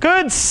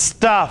 Good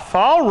stuff.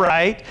 All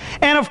right.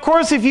 And of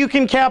course, if you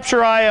can capture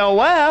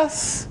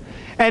iOS,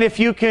 and if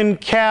you can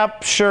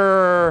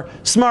capture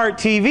smart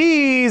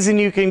TVs, and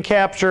you can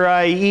capture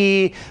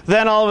IE,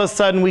 then all of a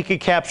sudden we could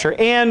capture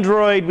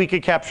Android, we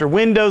could capture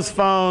Windows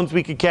phones,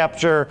 we could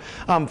capture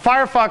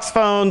Firefox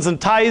phones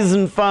and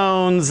Tizen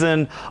phones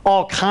and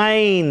all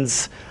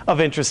kinds of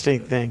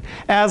interesting things.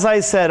 As I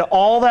said,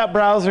 all that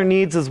browser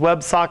needs is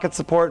WebSocket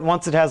support, and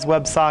once it has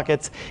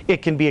WebSockets,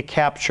 it can be a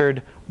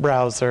captured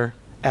browser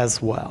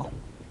as well.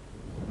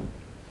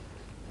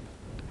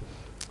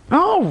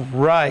 All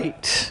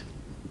right.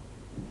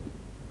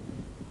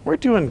 We're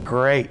doing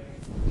great.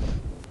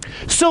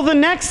 So the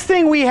next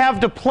thing we have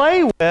to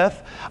play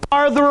with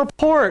are the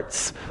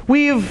reports.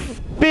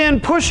 We've been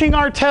pushing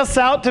our tests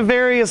out to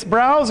various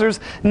browsers.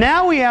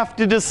 Now we have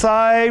to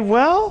decide,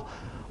 well,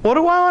 what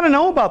do I want to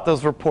know about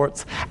those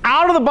reports?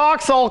 Out of the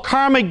box, all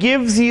Karma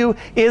gives you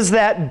is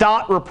that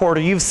dot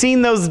reporter. You've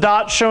seen those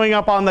dots showing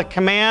up on the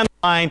command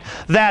line.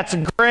 That's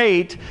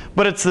great,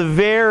 but it's the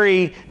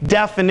very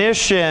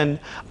definition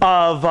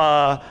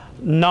of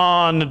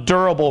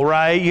non-durable,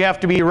 right? You have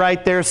to be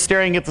right there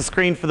staring at the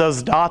screen for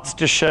those dots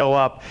to show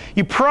up.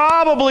 You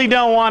probably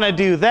don't want to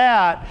do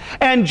that.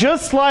 And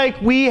just like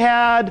we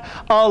had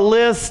a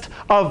list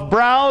of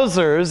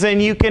browsers,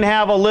 and you can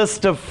have a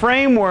list of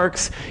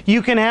frameworks,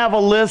 you can have a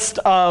list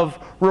of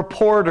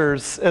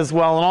reporters as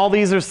well. And all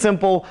these are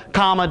simple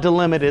comma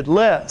delimited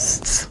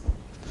lists.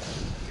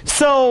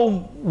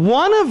 So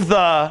one of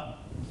the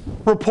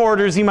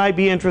reporters you might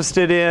be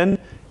interested in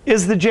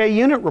is the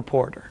JUnit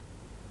reporter.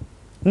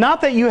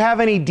 Not that you have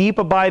any deep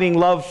abiding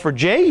love for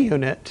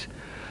JUnit,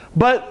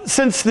 but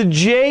since the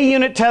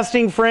JUnit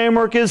testing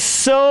framework is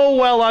so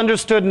well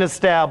understood and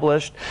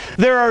established,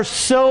 there are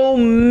so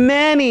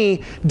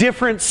many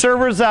different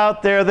servers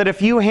out there that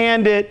if you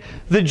hand it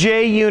the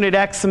JUnit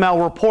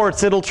XML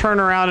reports, it'll turn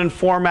around and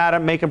format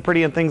them, make them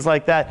pretty and things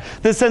like that.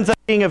 This ends up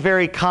being a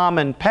very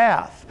common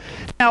path.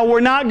 Now,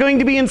 we're not going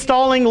to be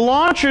installing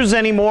launchers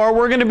anymore.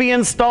 We're going to be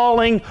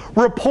installing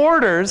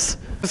reporters.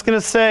 I'm just going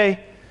to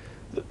say,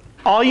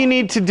 all you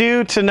need to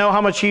do to know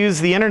how much you use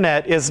the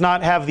internet is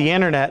not have the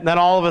internet. And then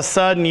all of a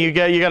sudden you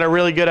got a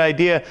really good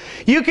idea.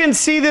 You can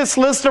see this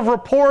list of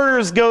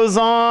reporters goes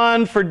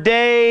on for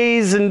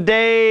days and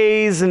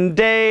days and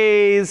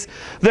days.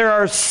 There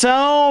are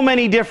so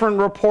many different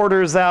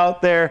reporters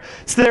out there.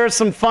 So there are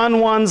some fun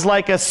ones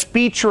like a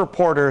speech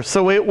reporter,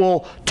 so it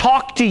will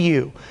talk to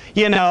you.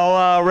 You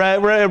know,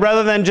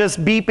 rather than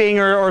just beeping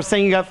or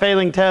saying you got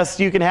failing tests,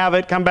 you can have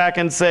it come back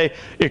and say,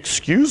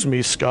 "Excuse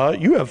me,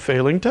 Scott, you have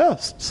failing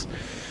tests."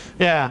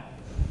 Yeah.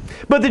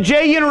 But the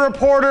JUnit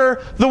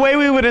reporter, the way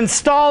we would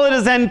install it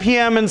is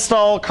npm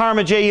install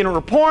Karma JUnit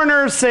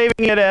reporter, saving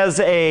it as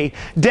a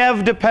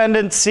dev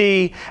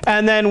dependency,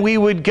 and then we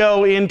would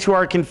go into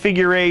our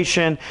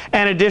configuration.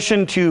 In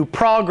addition to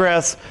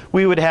progress,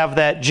 we would have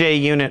that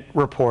JUnit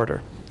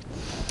reporter.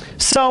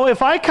 So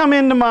if I come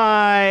into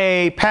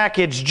my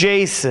package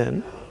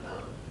JSON,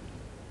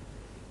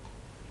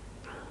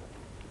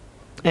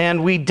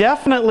 and we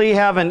definitely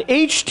have an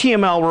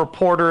HTML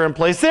reporter in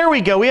place. There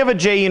we go. We have a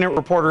JUnit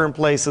reporter in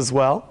place as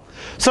well.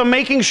 So I'm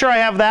making sure I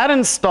have that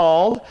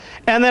installed.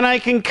 And then I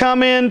can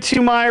come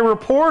into my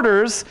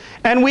reporters,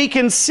 and we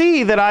can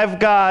see that I've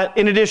got,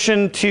 in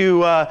addition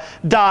to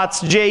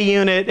dots,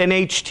 JUnit, and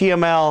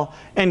HTML,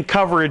 and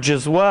coverage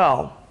as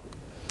well.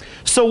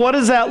 So what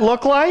does that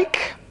look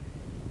like?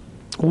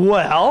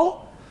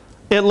 Well,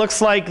 it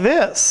looks like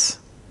this.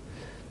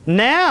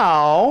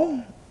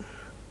 Now,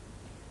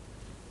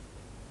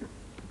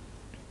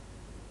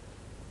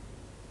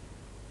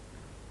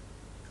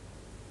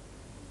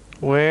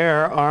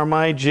 where are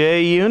my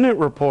JUnit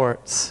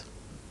reports?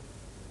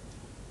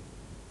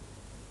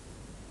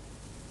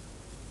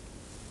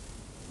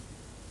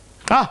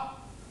 Ah,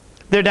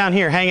 they're down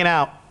here hanging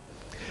out.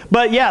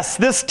 But yes,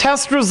 this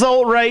test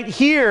result right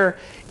here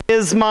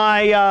is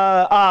my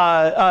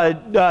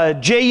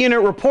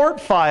JUnit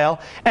report file.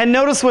 And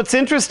notice what's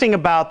interesting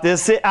about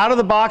this. Out of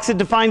the box, it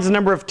defines a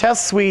number of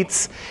test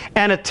suites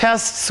and a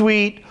test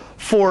suite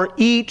for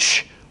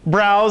each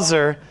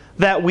browser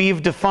that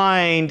we've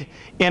defined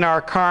in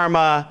our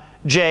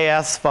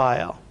KarmaJS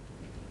file.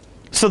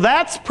 So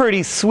that's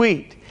pretty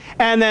sweet.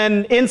 And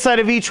then inside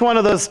of each one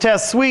of those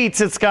test suites,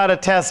 it's got a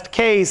test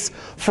case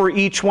for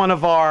each one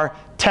of our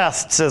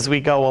tests as we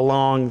go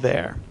along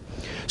there.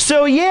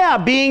 So yeah,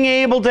 being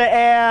able to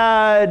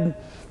add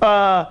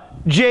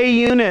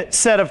JUnit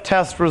set of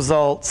test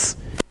results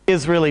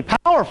is really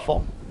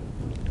powerful.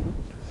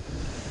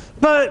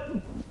 But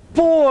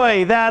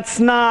boy, that's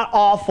not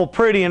awful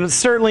pretty, and it's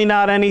certainly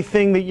not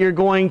anything that you're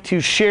going to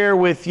share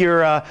with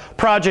your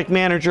project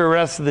manager or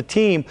rest of the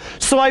team.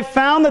 So I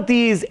found that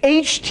these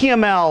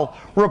HTML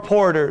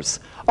reporters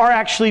are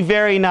actually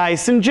very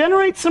nice and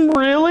generate some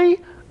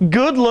really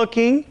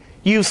good-looking,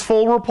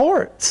 useful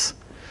reports.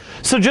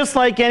 So just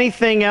like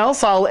anything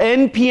else, I'll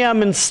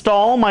npm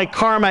install my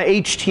Karma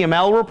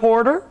HTML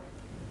reporter.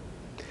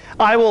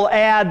 I will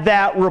add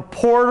that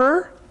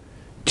reporter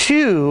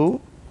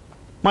to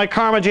my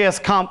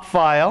KarmaJS comp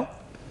file.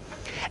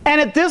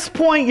 And at this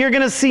point, you're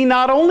going to see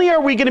not only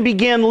are we going to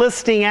begin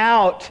listing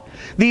out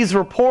these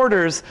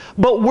reporters,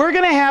 but we're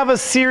going to have a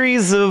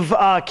series of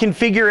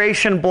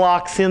configuration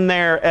blocks in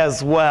there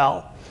as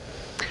well.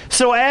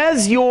 So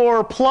as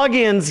your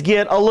plugins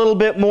get a little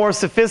bit more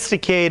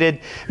sophisticated,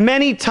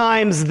 many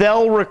times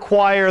they'll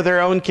require their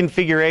own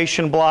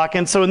configuration block.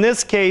 And so in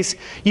this case,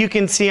 you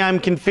can see I'm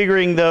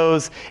configuring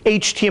those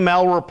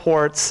HTML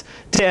reports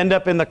to end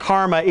up in the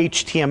Karma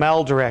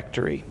HTML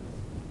directory.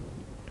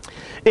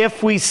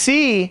 If we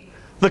see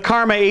the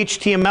Karma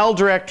HTML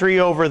directory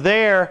over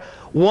there,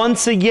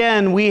 once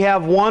again, we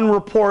have one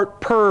report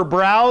per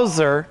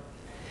browser.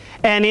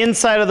 And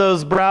inside of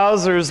those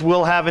browsers,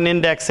 we'll have an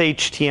index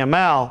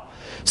HTML.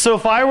 So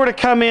if I were to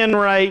come in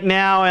right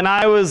now and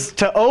I was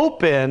to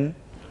open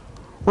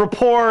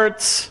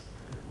reports,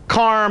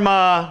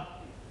 Karma,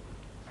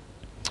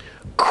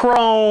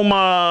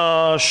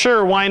 Chrome,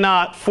 sure, why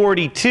not,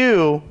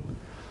 42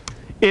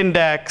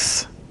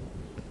 index,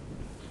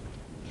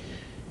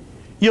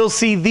 you'll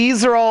see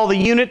these are all the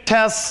unit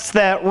tests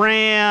that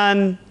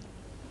ran,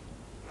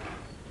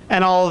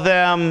 and all of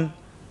them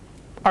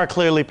are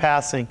clearly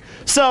passing.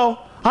 So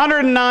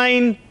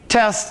 109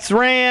 tests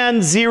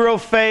ran, 0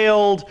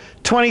 failed,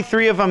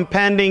 23 of them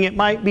pending. It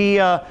might be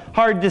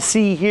hard to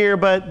see here,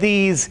 but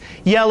these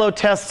yellow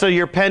tests are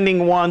your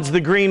pending ones.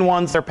 The green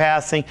ones are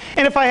passing.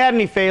 And if I had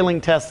any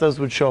failing tests, those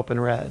would show up in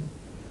red.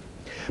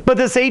 But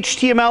this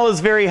HTML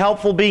is very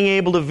helpful, being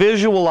able to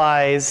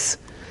visualize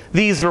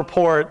these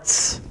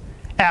reports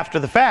after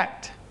the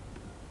fact.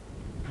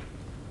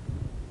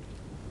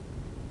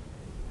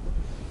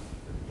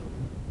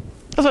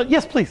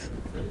 Yes, please.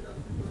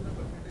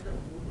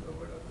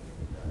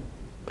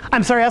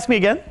 I'm sorry, ask me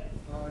again.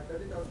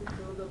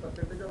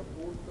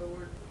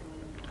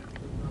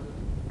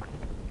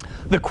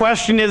 The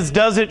question is,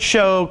 does it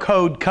show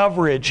code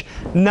coverage?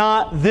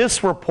 Not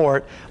this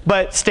report,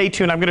 but stay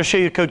tuned. I'm going to show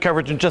you code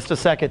coverage in just a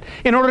second.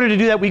 In order to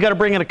do that, we've got to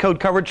bring in a code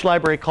coverage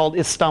library called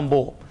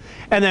Istanbul.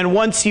 And then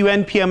once you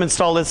npm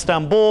install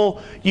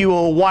Istanbul, you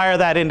will wire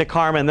that into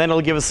Karma, and then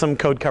it'll give us some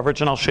code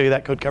coverage, and I'll show you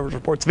that code coverage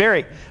report. It's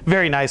very,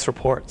 very nice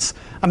reports.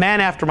 A man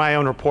after my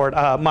own report,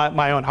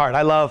 my own heart.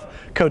 I love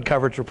code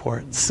coverage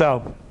reports.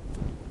 So,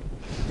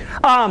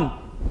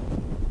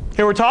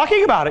 here we're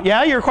talking about it.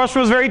 Yeah, your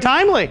question was very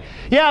timely.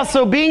 Yeah,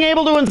 so being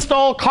able to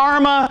install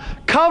Karma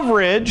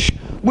coverage,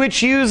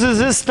 which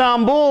uses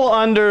Istanbul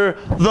under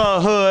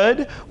the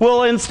hood,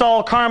 we'll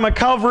install Karma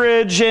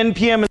coverage,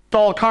 npm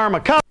install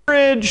Karma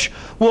coverage,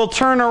 we'll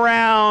turn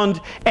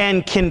around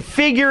and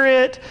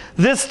configure it,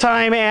 this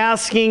time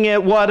asking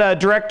it what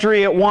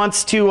directory it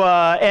wants to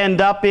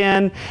end up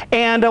in,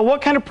 and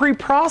what kind of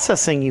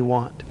pre-processing you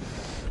want.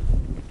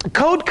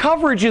 Code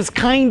coverage is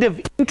kind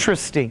of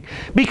interesting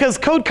because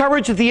code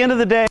coverage at the end of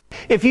the day,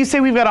 if you say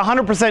we've got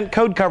 100%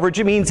 code coverage,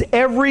 it means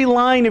every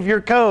line of your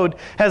code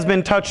has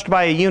been touched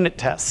by a unit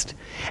test.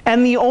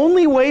 And the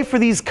only way for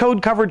these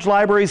code coverage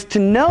libraries to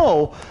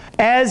know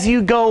as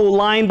you go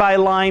line by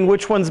line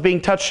which one's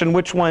being touched and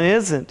which one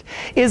isn't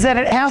is that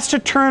it has to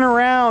turn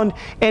around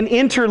and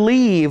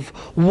interleave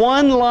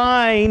one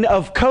line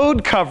of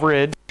code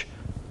coverage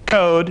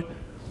code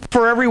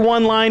for every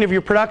one line of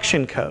your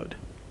production code.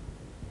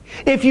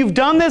 If you've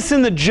done this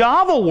in the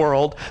Java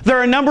world, there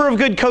are a number of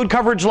good code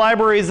coverage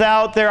libraries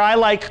out there. I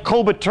like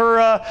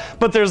Kobatura,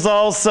 but there's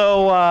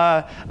also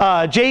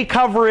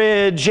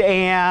JCoverage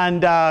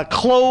and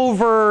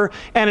Clover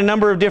and a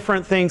number of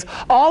different things.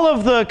 All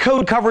of the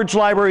code coverage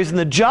libraries in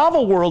the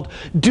Java world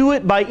do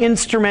it by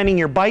instrumenting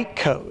your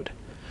bytecode.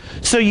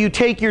 So you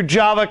take your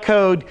Java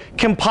code,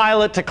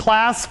 compile it to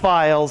class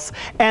files,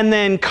 and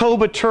then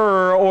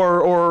Kobatur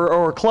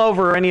or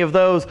Clover or any of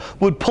those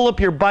would pull up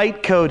your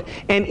bytecode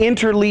and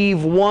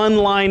interleave one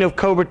line of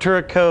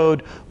Kobatura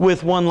code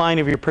with one line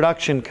of your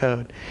production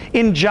code.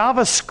 In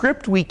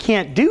JavaScript, we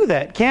can't do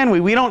that, can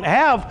we? We don't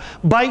have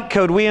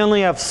bytecode. We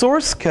only have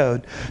source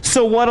code.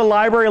 So what a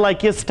library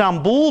like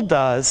Istanbul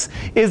does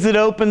is it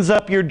opens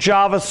up your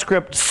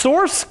JavaScript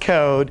source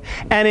code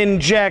and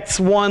injects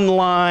one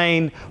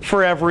line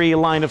for every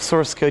line of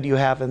source code you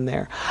have in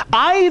there.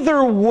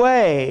 Either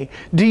way,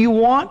 do you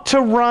want to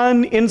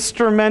run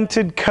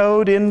instrumented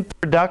code in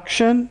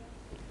production?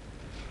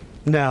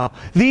 No.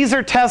 These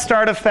are test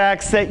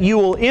artifacts that you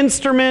will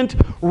instrument,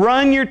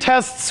 run your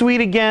test suite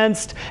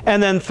against,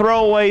 and then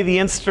throw away the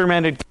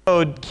instrumented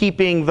code,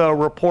 keeping the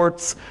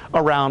reports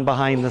around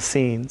behind the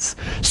scenes.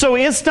 So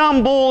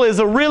Istanbul is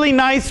a really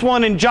nice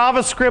one in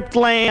JavaScript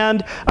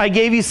land. I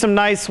gave you some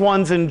nice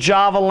ones in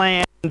Java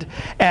land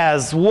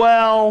as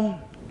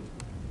well.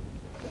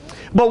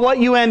 But what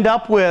you end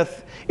up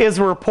with is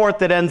a report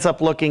that ends up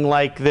looking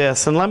like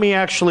this. And let me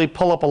actually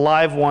pull up a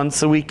live one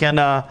so we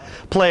can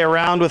play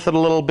around with it a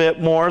little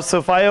bit more. So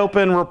if I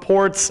open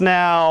reports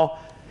now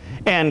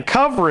and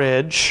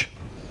coverage,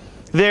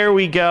 there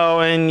we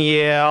go. And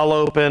yeah, I'll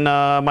open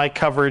my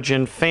coverage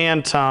in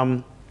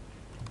Phantom.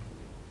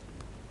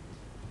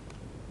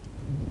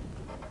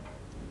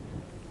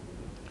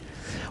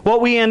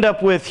 What we end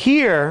up with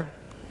here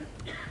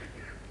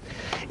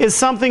is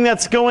something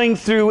that's going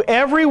through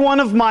every one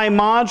of my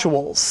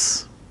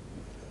modules.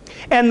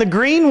 And the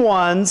green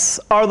ones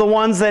are the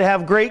ones that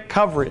have great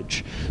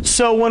coverage.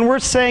 So when we're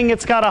saying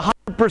it's got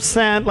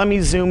 100%, let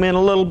me zoom in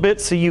a little bit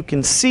so you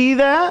can see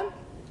that.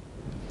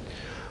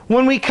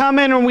 When we come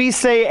in and we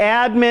say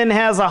admin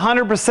has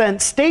 100%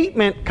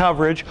 statement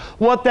coverage,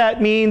 what that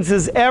means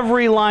is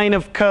every line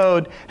of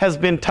code has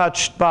been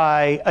touched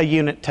by a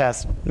unit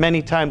test,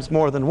 many times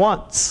more than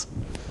once.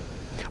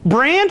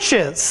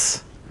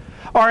 Branches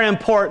are an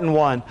important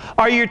one.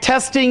 Are you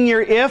testing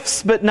your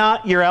ifs but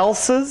not your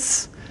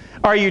elses?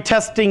 Are you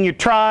testing your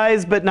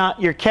tries but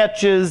not your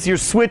catches, your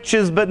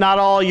switches but not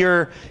all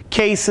your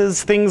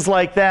cases, things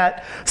like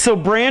that? So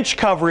branch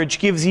coverage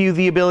gives you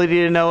the ability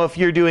to know if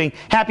you're doing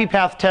happy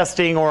path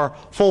testing or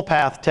full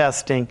path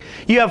testing.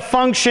 You have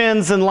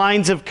functions and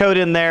lines of code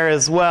in there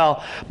as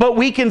well. But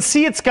we can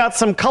see it's got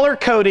some color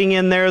coding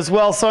in there as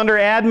well. So under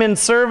admin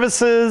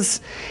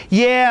services,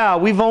 yeah,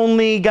 we've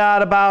only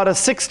got about a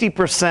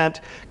 60%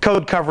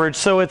 code coverage,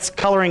 so it's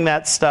coloring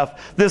that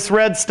stuff. This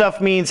red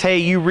stuff means, hey,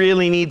 you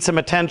really need some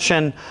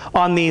attention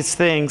on these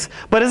things.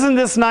 But isn't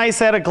this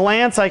nice? At a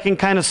glance, I can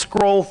kind of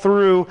scroll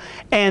through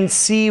and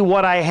see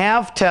what I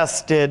have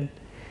tested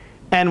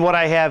and what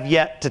I have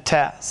yet to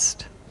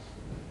test.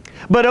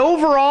 But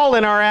overall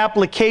in our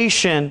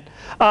application,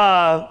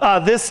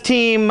 this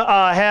team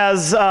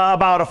has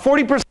about a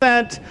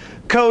 40%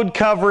 code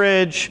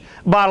coverage,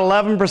 about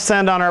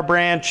 11% on our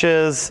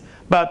branches,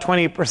 about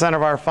 20%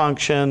 of our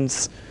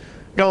functions.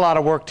 Got a lot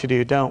of work to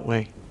do, don't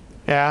we?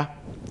 Yeah,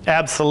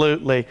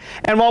 absolutely.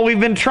 And while we've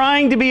been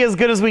trying to be as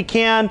good as we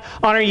can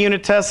on our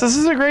unit tests, this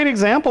is a great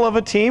example of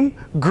a team.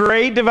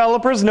 Great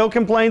developers, no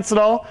complaints at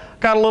all.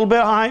 Got a little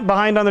bit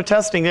behind on their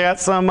testing. They got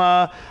some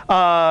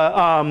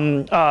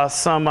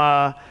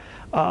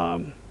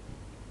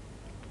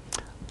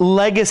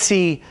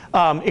legacy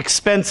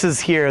expenses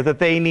here that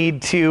they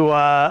need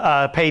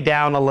to pay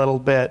down a little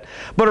bit.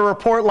 But a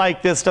report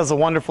like this does a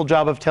wonderful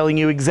job of telling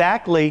you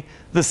exactly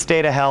the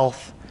state of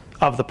health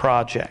of the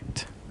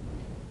project.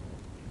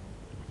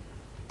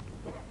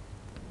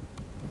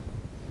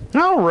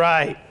 All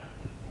right.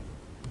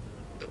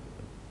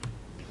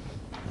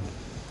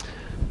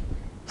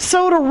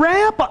 So to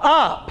wrap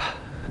up,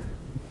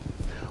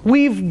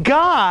 we've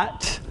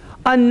got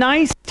a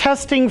nice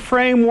testing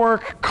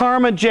framework,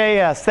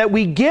 KarmaJS, that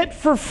we get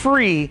for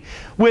free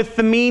with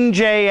the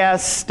mean.js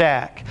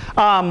stack.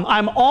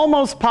 I'm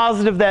almost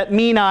positive that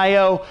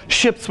mean.io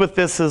ships with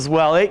this as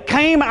well. It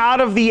came out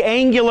of the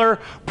Angular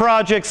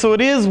project, so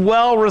it is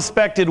well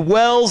respected,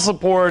 well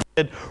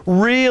supported,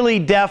 really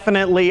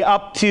definitely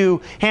up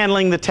to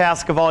handling the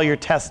task of all your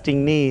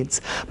testing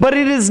needs. But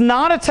it is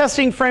not a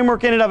testing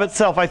framework in and of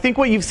itself. I think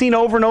what you've seen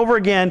over and over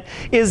again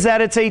is that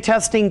it's a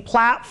testing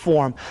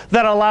platform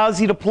that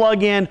allows you to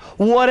plug in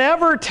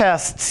whatever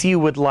tests you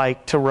would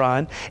like to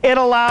run. It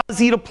allows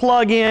you to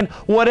plug in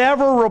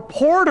whatever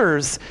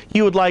reporters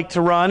you would like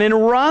to run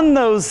and run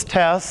those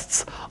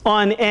tests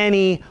on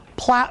any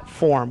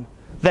platform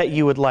that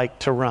you would like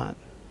to run.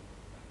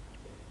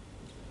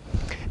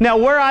 Now,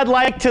 where I'd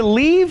like to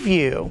leave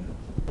you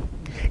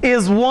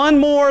is one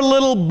more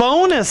little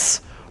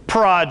bonus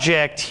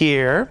project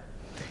here,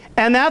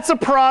 and that's a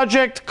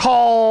project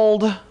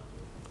called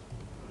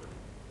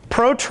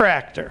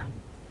Protractor.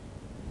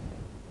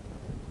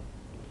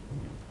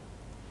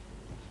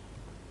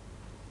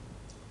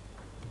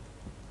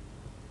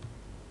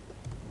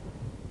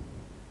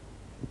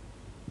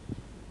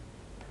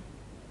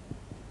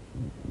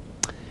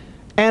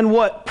 And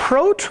what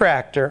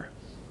Protractor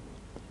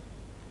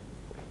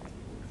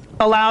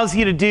allows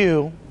you to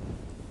do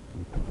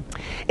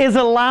is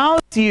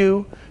allows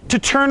you to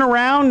turn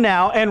around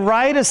now and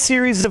write a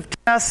series of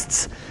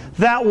tests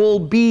that will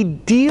be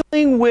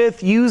dealing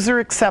with user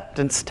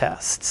acceptance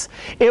tests.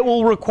 It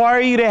will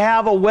require you to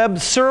have a web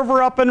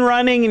server up and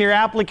running and your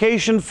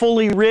application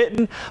fully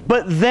written,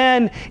 but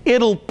then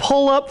it'll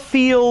pull up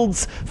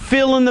fields,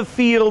 fill in the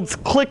fields,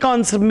 click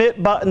on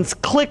submit buttons,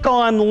 click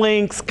on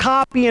links,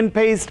 copy and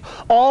paste,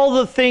 all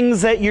the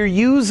things that your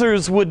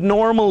users would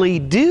normally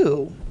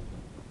do.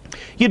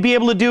 You'd be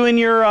able to do in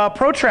your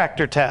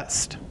Protractor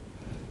test.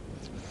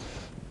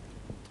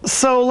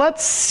 So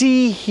let's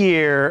see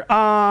here.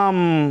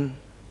 All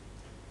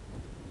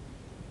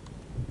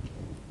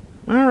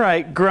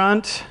right,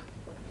 Grunt.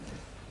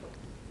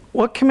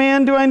 What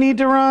command do I need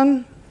to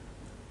run?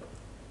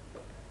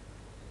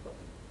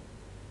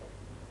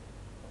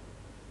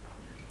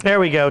 There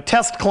we go,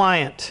 test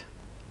client.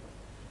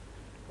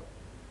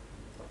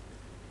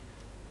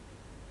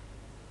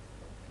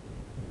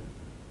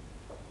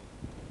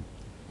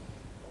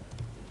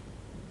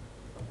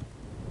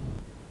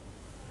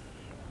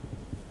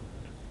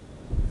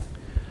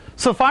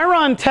 So if I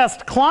run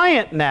test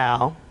client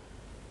now,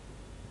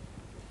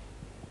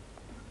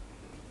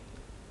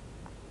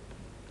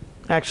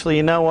 actually,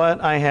 you know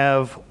what? I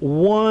have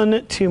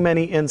one too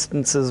many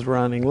instances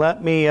running.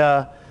 Let me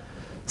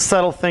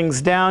settle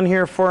things down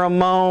here for a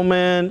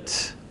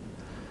moment.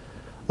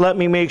 Let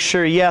me make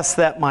sure, yes,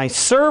 that my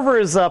server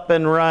is up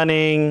and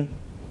running,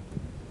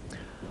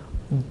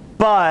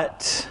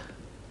 but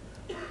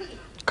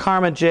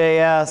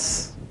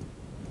KarmaJS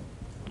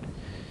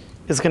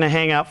is going to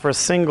hang out for a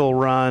single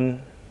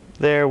run.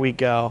 There we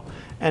go.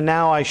 And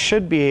now I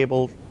should be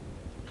able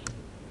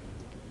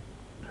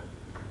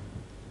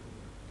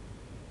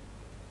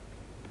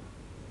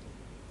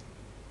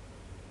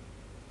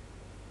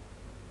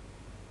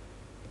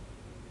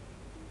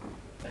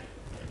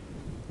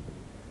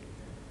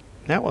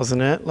That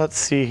wasn't it. Let's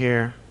see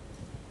here.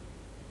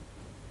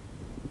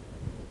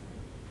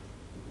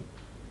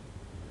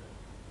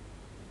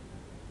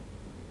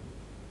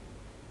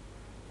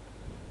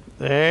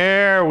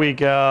 There we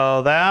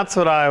go. That's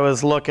what I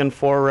was looking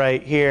for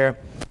right here.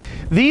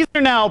 These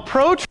are now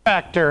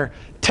Protractor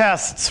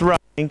tests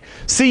running.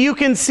 So you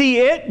can see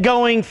it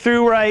going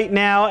through right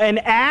now and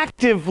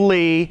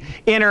actively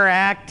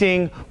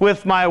interacting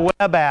with my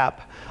web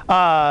app.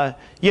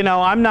 You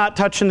know, I'm not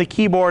touching the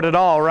keyboard at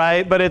all,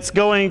 right? But it's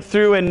going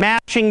through and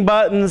matching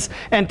buttons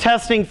and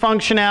testing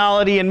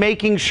functionality and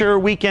making sure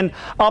we can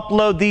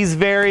upload these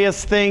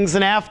various things.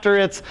 And after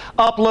it's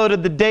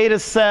uploaded the data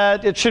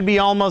set, it should be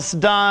almost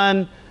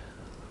done.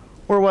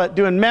 We're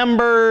doing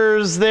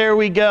members, there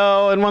we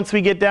go. And once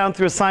we get down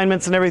through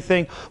assignments and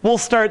everything, we'll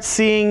start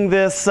seeing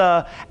this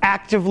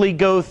actively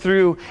go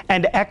through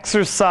and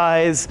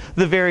exercise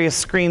the various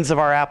screens of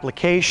our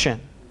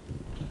application.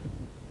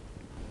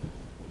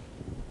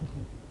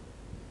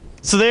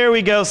 So there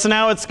we go. So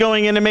now it's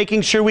going in and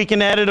making sure we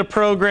can edit a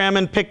program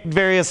and pick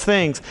various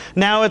things.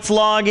 Now it's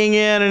logging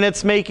in and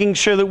it's making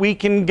sure that we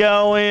can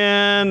go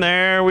in,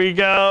 there we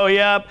go,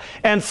 yep,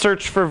 and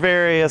search for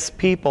various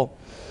people.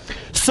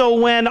 So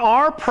when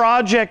our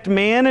project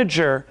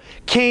manager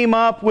came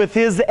up with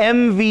his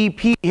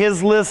MVP,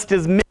 his list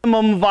is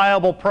minimum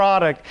viable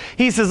product.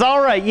 He says,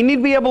 all right, you need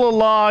to be able to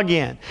log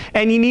in,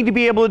 and you need to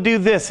be able to do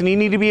this, and you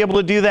need to be able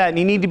to do that, and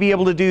you need to be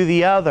able to do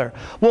the other.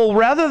 Well,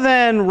 rather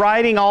than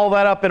writing all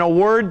that up in a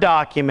Word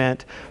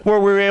document where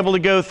we were able to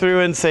go through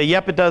and say,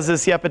 yep, it does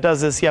this, yep, it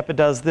does this, yep, it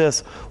does this,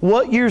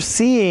 what you're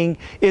seeing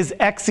is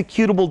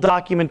executable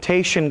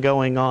documentation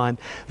going on.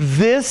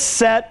 This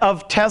set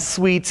of test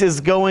suites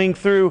is going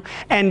through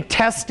and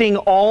testing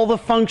all the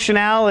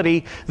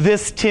functionality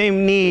this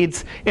team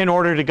needs in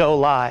order to go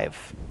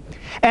live.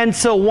 And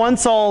so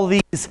once all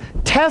these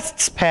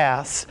tests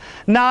pass,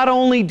 not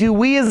only do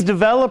we as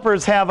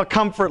developers have a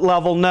comfort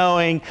level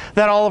knowing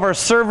that all of our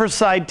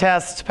server-side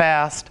tests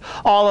passed,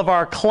 all of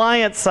our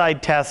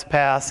client-side tests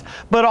passed,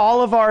 but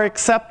all of our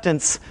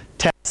acceptance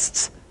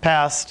tests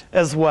passed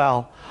as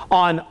well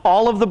on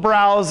all of the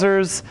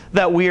browsers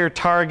that we are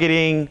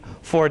targeting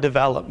for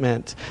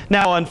development.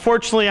 Now,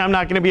 unfortunately, I'm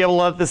not going to be able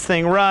to let this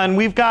thing run.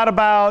 We've got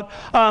about,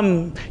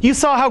 you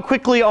saw how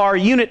quickly our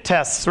unit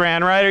tests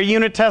ran, right? Our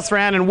unit tests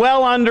ran in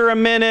well under a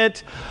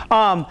minute.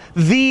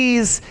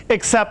 These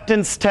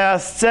acceptance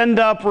tests end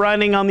up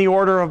running on the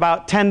order of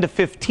about 10 to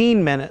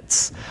 15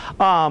 minutes.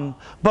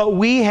 But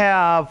we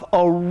have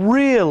a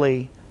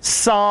really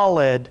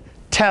solid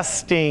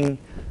testing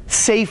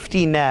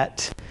safety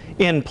net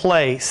in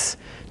place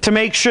to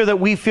make sure that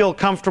we feel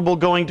comfortable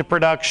going to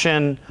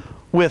production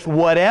with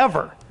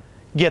whatever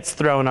gets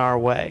thrown our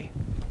way.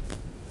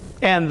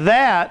 And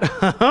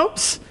that,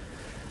 oops,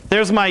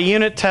 there's my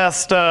unit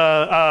test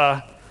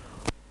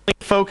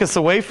focus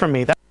away from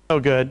me. That's no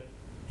good.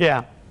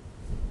 Yeah.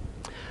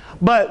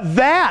 But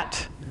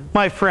that,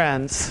 my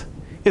friends,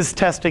 is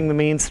testing the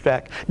mean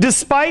spec.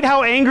 Despite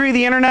how angry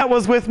the internet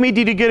was with me,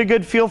 did you get a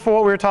good feel for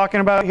what we were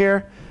talking about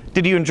here?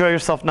 Did you enjoy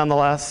yourself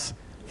nonetheless?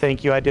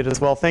 Thank you, I did as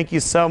well. Thank you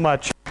so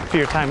much for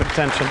your time and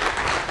attention.